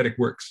the aesthetic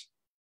works.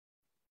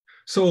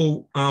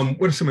 So,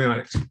 what are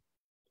semiotics?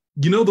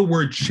 The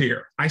word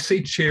chair. I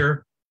say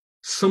chair.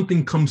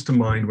 Something comes to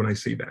mind when I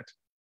say that.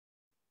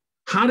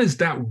 How does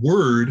that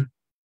word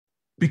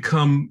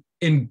become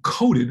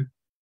encoded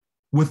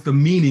with the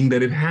meaning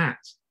that it has?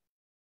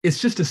 It's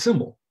just a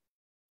symbol.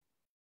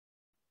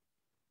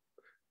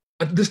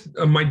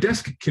 My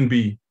desk can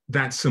be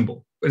that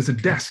symbol, but it's a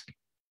desk.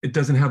 It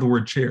doesn't have the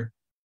word chair.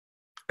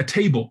 A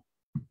table,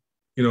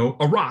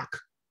 a rock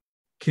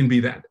can be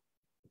that,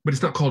 but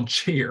it's not called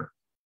chair.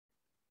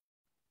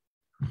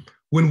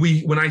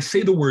 When I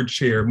say the word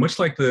chair, much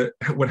like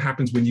what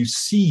happens when you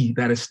see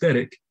that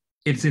aesthetic,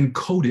 it's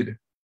encoded.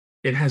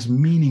 It has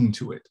meaning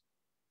to it.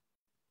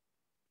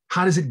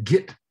 How does it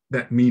get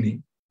that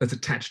meaning that's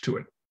attached to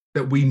it,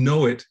 that we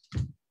know it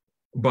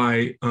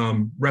by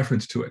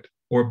reference to it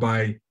or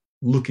by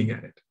looking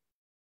at it?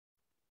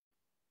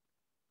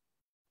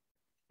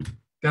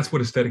 That's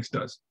what aesthetics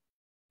does.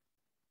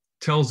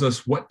 Tells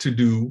us what to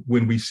do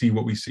when we see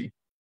what we see.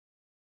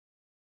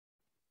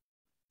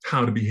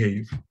 How to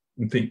behave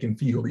and think and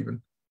feel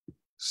even.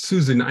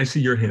 Susan, I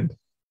see your hand.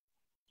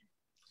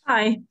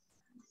 Hi.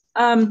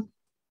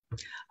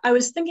 I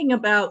was thinking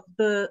about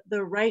the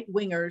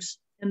right-wingers,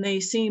 and they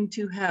seem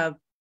to have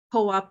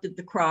co-opted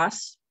the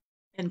cross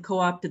and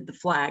co-opted the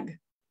flag.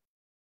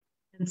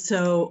 And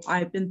so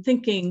I've been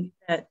thinking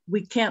that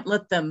we can't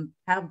let them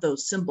have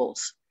those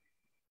symbols.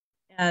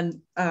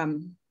 And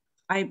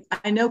I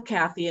know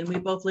Kathy, and we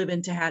both live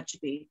in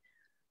Tehachapi.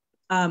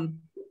 I've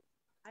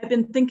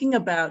been thinking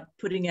about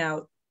putting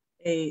out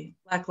a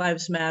Black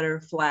Lives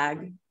Matter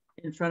flag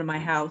in front of my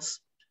house.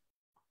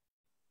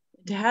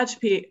 In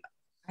Tehachapi,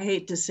 I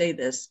hate to say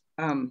this,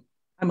 I'm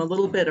a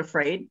little bit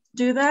afraid to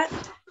do that.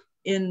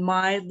 In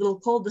my little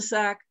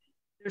cul-de-sac,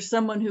 there's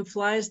someone who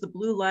flies the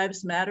Blue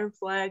Lives Matter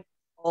flag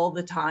all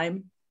the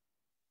time.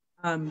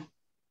 I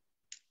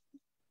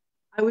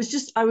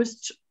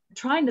was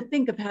trying to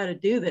think of how to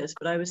do this,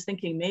 but I was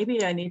thinking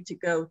maybe I need to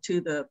go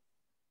to the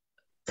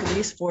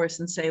police force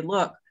and say,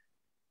 look,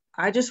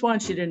 I just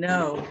want you to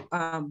know,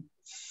 I'm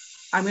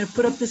going to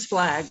put up this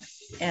flag,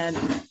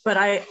 but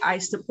I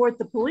support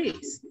the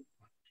police.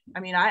 I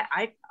mean,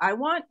 I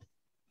want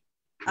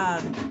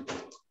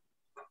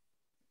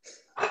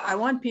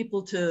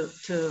people to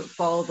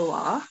follow the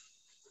law,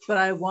 but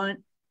I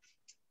want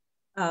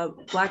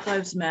Black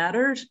Lives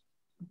Matter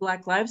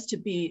Black lives to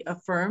be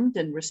affirmed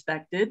and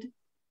respected.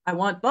 I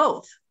want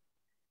both.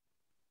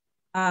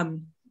 I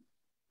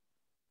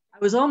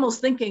was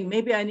almost thinking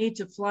maybe I need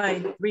to fly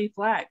 3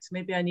 flags.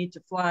 Maybe I need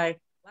to fly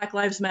Black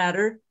Lives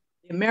Matter,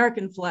 the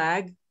American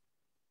flag,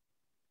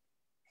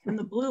 and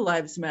the Blue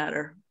Lives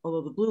Matter,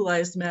 although the Blue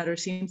Lives Matter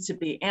seems to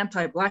be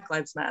anti-Black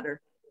Lives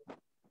Matter.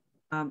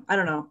 I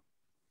don't know.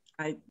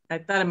 I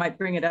thought I might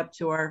bring it up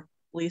to our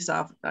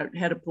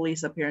head of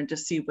police up here and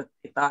just see what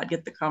they thought,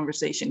 get the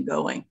conversation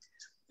going.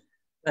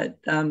 But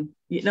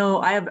you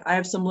know, I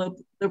have some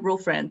liberal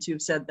friends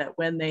who've said that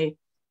when they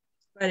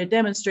try to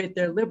demonstrate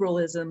their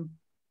liberalism,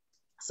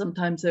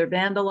 sometimes they're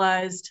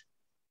vandalized.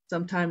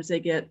 Sometimes they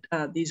get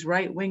these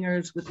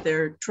right-wingers with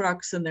their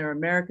trucks and their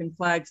American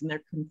flags and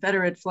their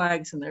Confederate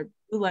flags and their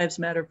Blue Lives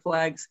Matter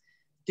flags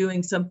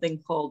doing something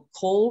called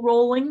coal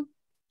rolling,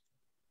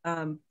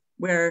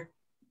 where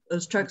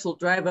those trucks will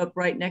drive up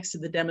right next to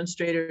the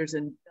demonstrators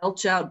and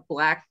belch out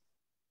black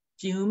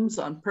fumes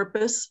on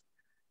purpose.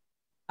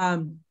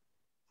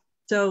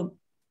 So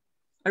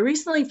I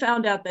recently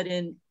found out that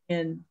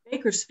in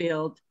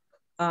Bakersfield,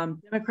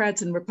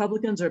 Democrats and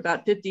Republicans are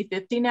about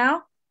 50-50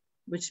 now,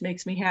 which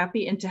makes me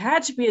happy. In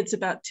Tehachapi, it's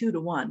about 2 to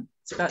 1.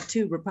 It's about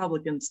 2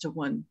 Republicans to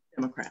 1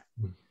 Democrat.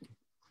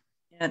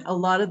 And a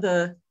lot of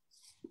the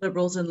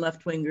liberals and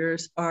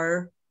left-wingers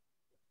are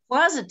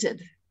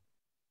closeted.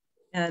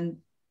 And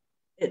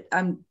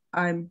I'm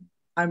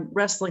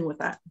wrestling with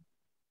that.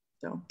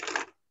 So.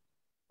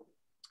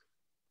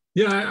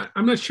 Yeah,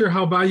 I'm not sure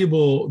how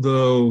valuable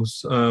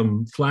those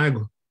flag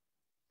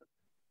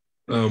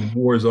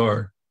wars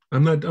are.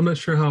 I'm not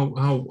sure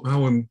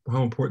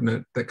how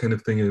important that kind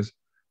of thing is.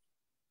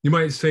 You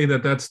might say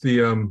that that's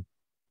the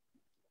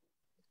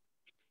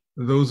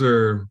those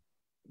are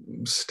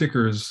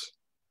stickers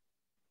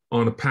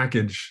on a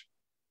package,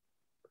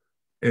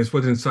 and it's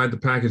what's inside the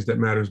package that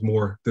matters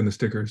more than the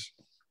stickers.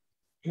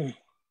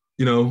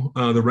 You know,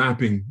 the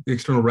wrapping, the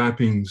external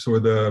wrappings, or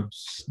the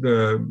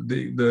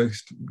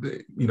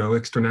you know,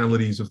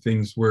 externalities of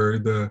things, where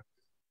the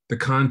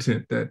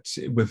content that's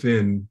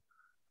within.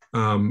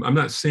 I'm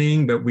not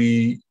saying that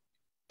we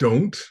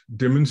don't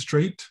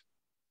demonstrate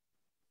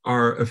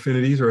our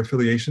affinities or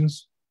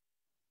affiliations.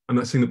 I'm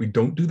not saying that we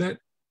don't do that.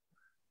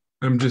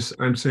 I'm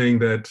saying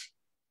that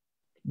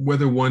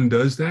whether one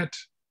does that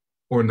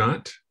or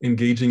not,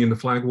 engaging in the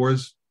flag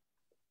wars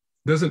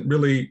doesn't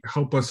really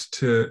help us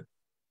to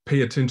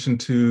pay attention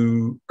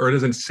to, or it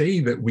doesn't say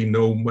that we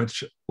know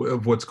much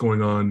of what's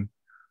going on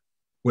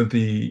with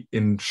the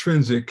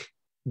intrinsic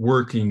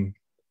working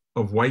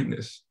of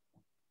whiteness,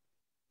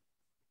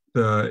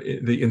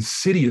 the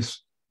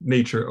insidious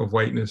nature of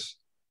whiteness,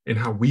 and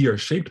how we are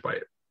shaped by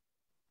it.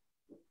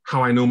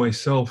 How I know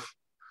myself,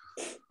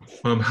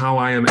 how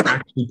I am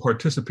actually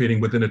participating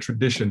within a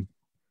tradition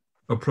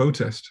of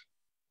protest.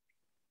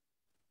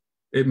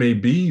 It may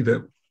be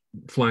that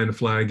flying a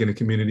flag in a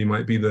community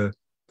might be the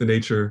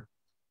nature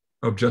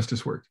of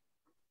justice work.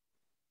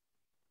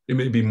 It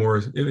may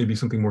be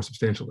something more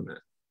substantial than that.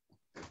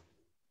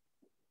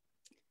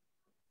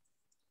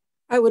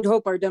 I would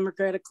hope our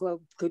Democratic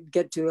Club could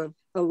get to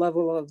a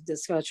level of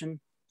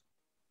discussion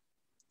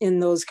in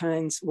those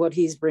kinds, what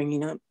he's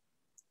bringing up.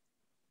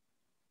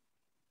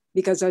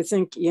 Because I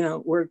think, you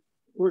know,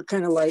 we're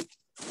kind of like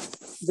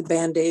the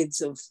Band-Aids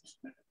of,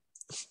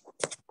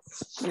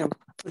 you know,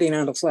 putting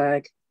out a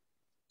flag.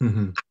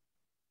 Mm-hmm.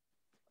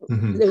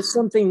 Mm-hmm. There's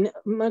something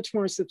much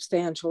more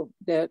substantial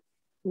that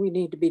we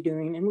need to be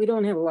doing, and we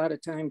don't have a lot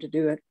of time to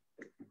do it.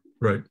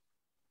 Right.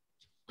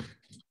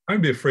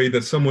 I'd be afraid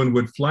that someone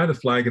would fly the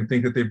flag and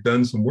think that they've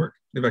done some work.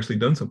 They've actually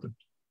done something.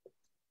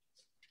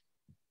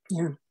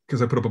 Yeah.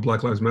 Because I put up a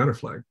Black Lives Matter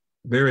flag.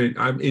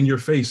 I'm in your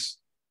face,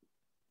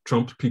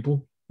 Trump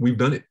people. We've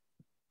done it.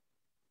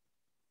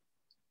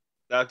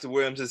 Dr.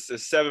 Williams, it's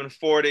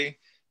 7:40,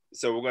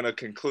 so we're going to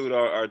conclude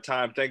our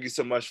time. Thank you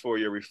so much for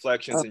your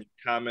reflections and your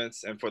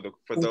comments, and for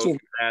those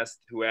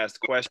who asked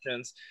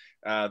questions.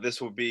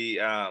 This will be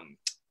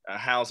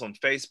housed on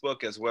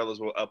Facebook, as well as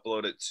we'll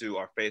upload it to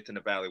our Faith in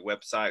the Valley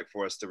website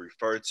for us to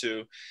refer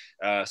to.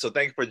 So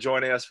thank you for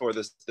joining us for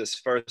this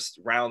first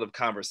round of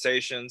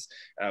conversations.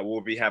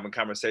 We'll be having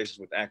conversations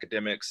with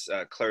academics,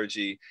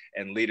 clergy,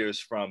 and leaders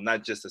from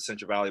not just the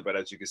Central Valley, but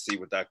as you can see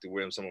with Dr.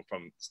 Williams, someone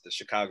from the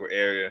Chicago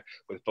area,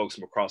 with folks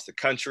from across the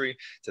country,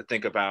 to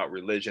think about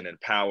religion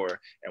and power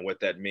and what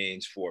that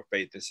means for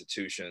faith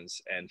institutions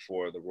and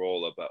for the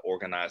role of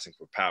organizing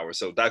for power.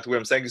 So Dr.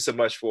 Williams, thank you so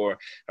much for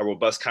a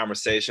robust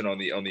conversation on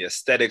the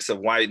aesthetics of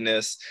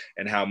whiteness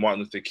and how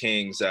Martin Luther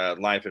King's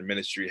life and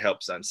ministry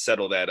helps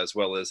unsettle that, as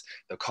well as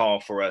the call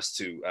for us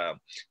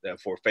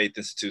for faith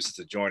institutions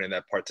to join in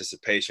that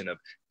participation of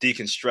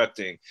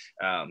deconstructing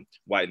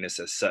whiteness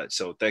as such.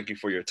 So thank you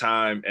for your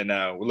time, and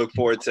we look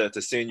forward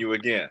to seeing you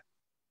again.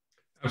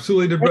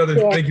 Absolutely, dear brother.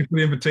 Thank you for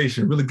the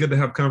invitation. Really good to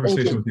have a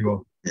conversation with you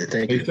all. Yeah,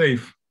 thank you. Stay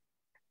safe.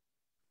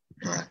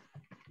 All right.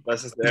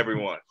 Blessings to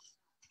everyone.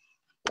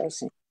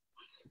 Blessings.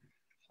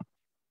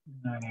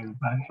 Good night,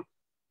 everybody.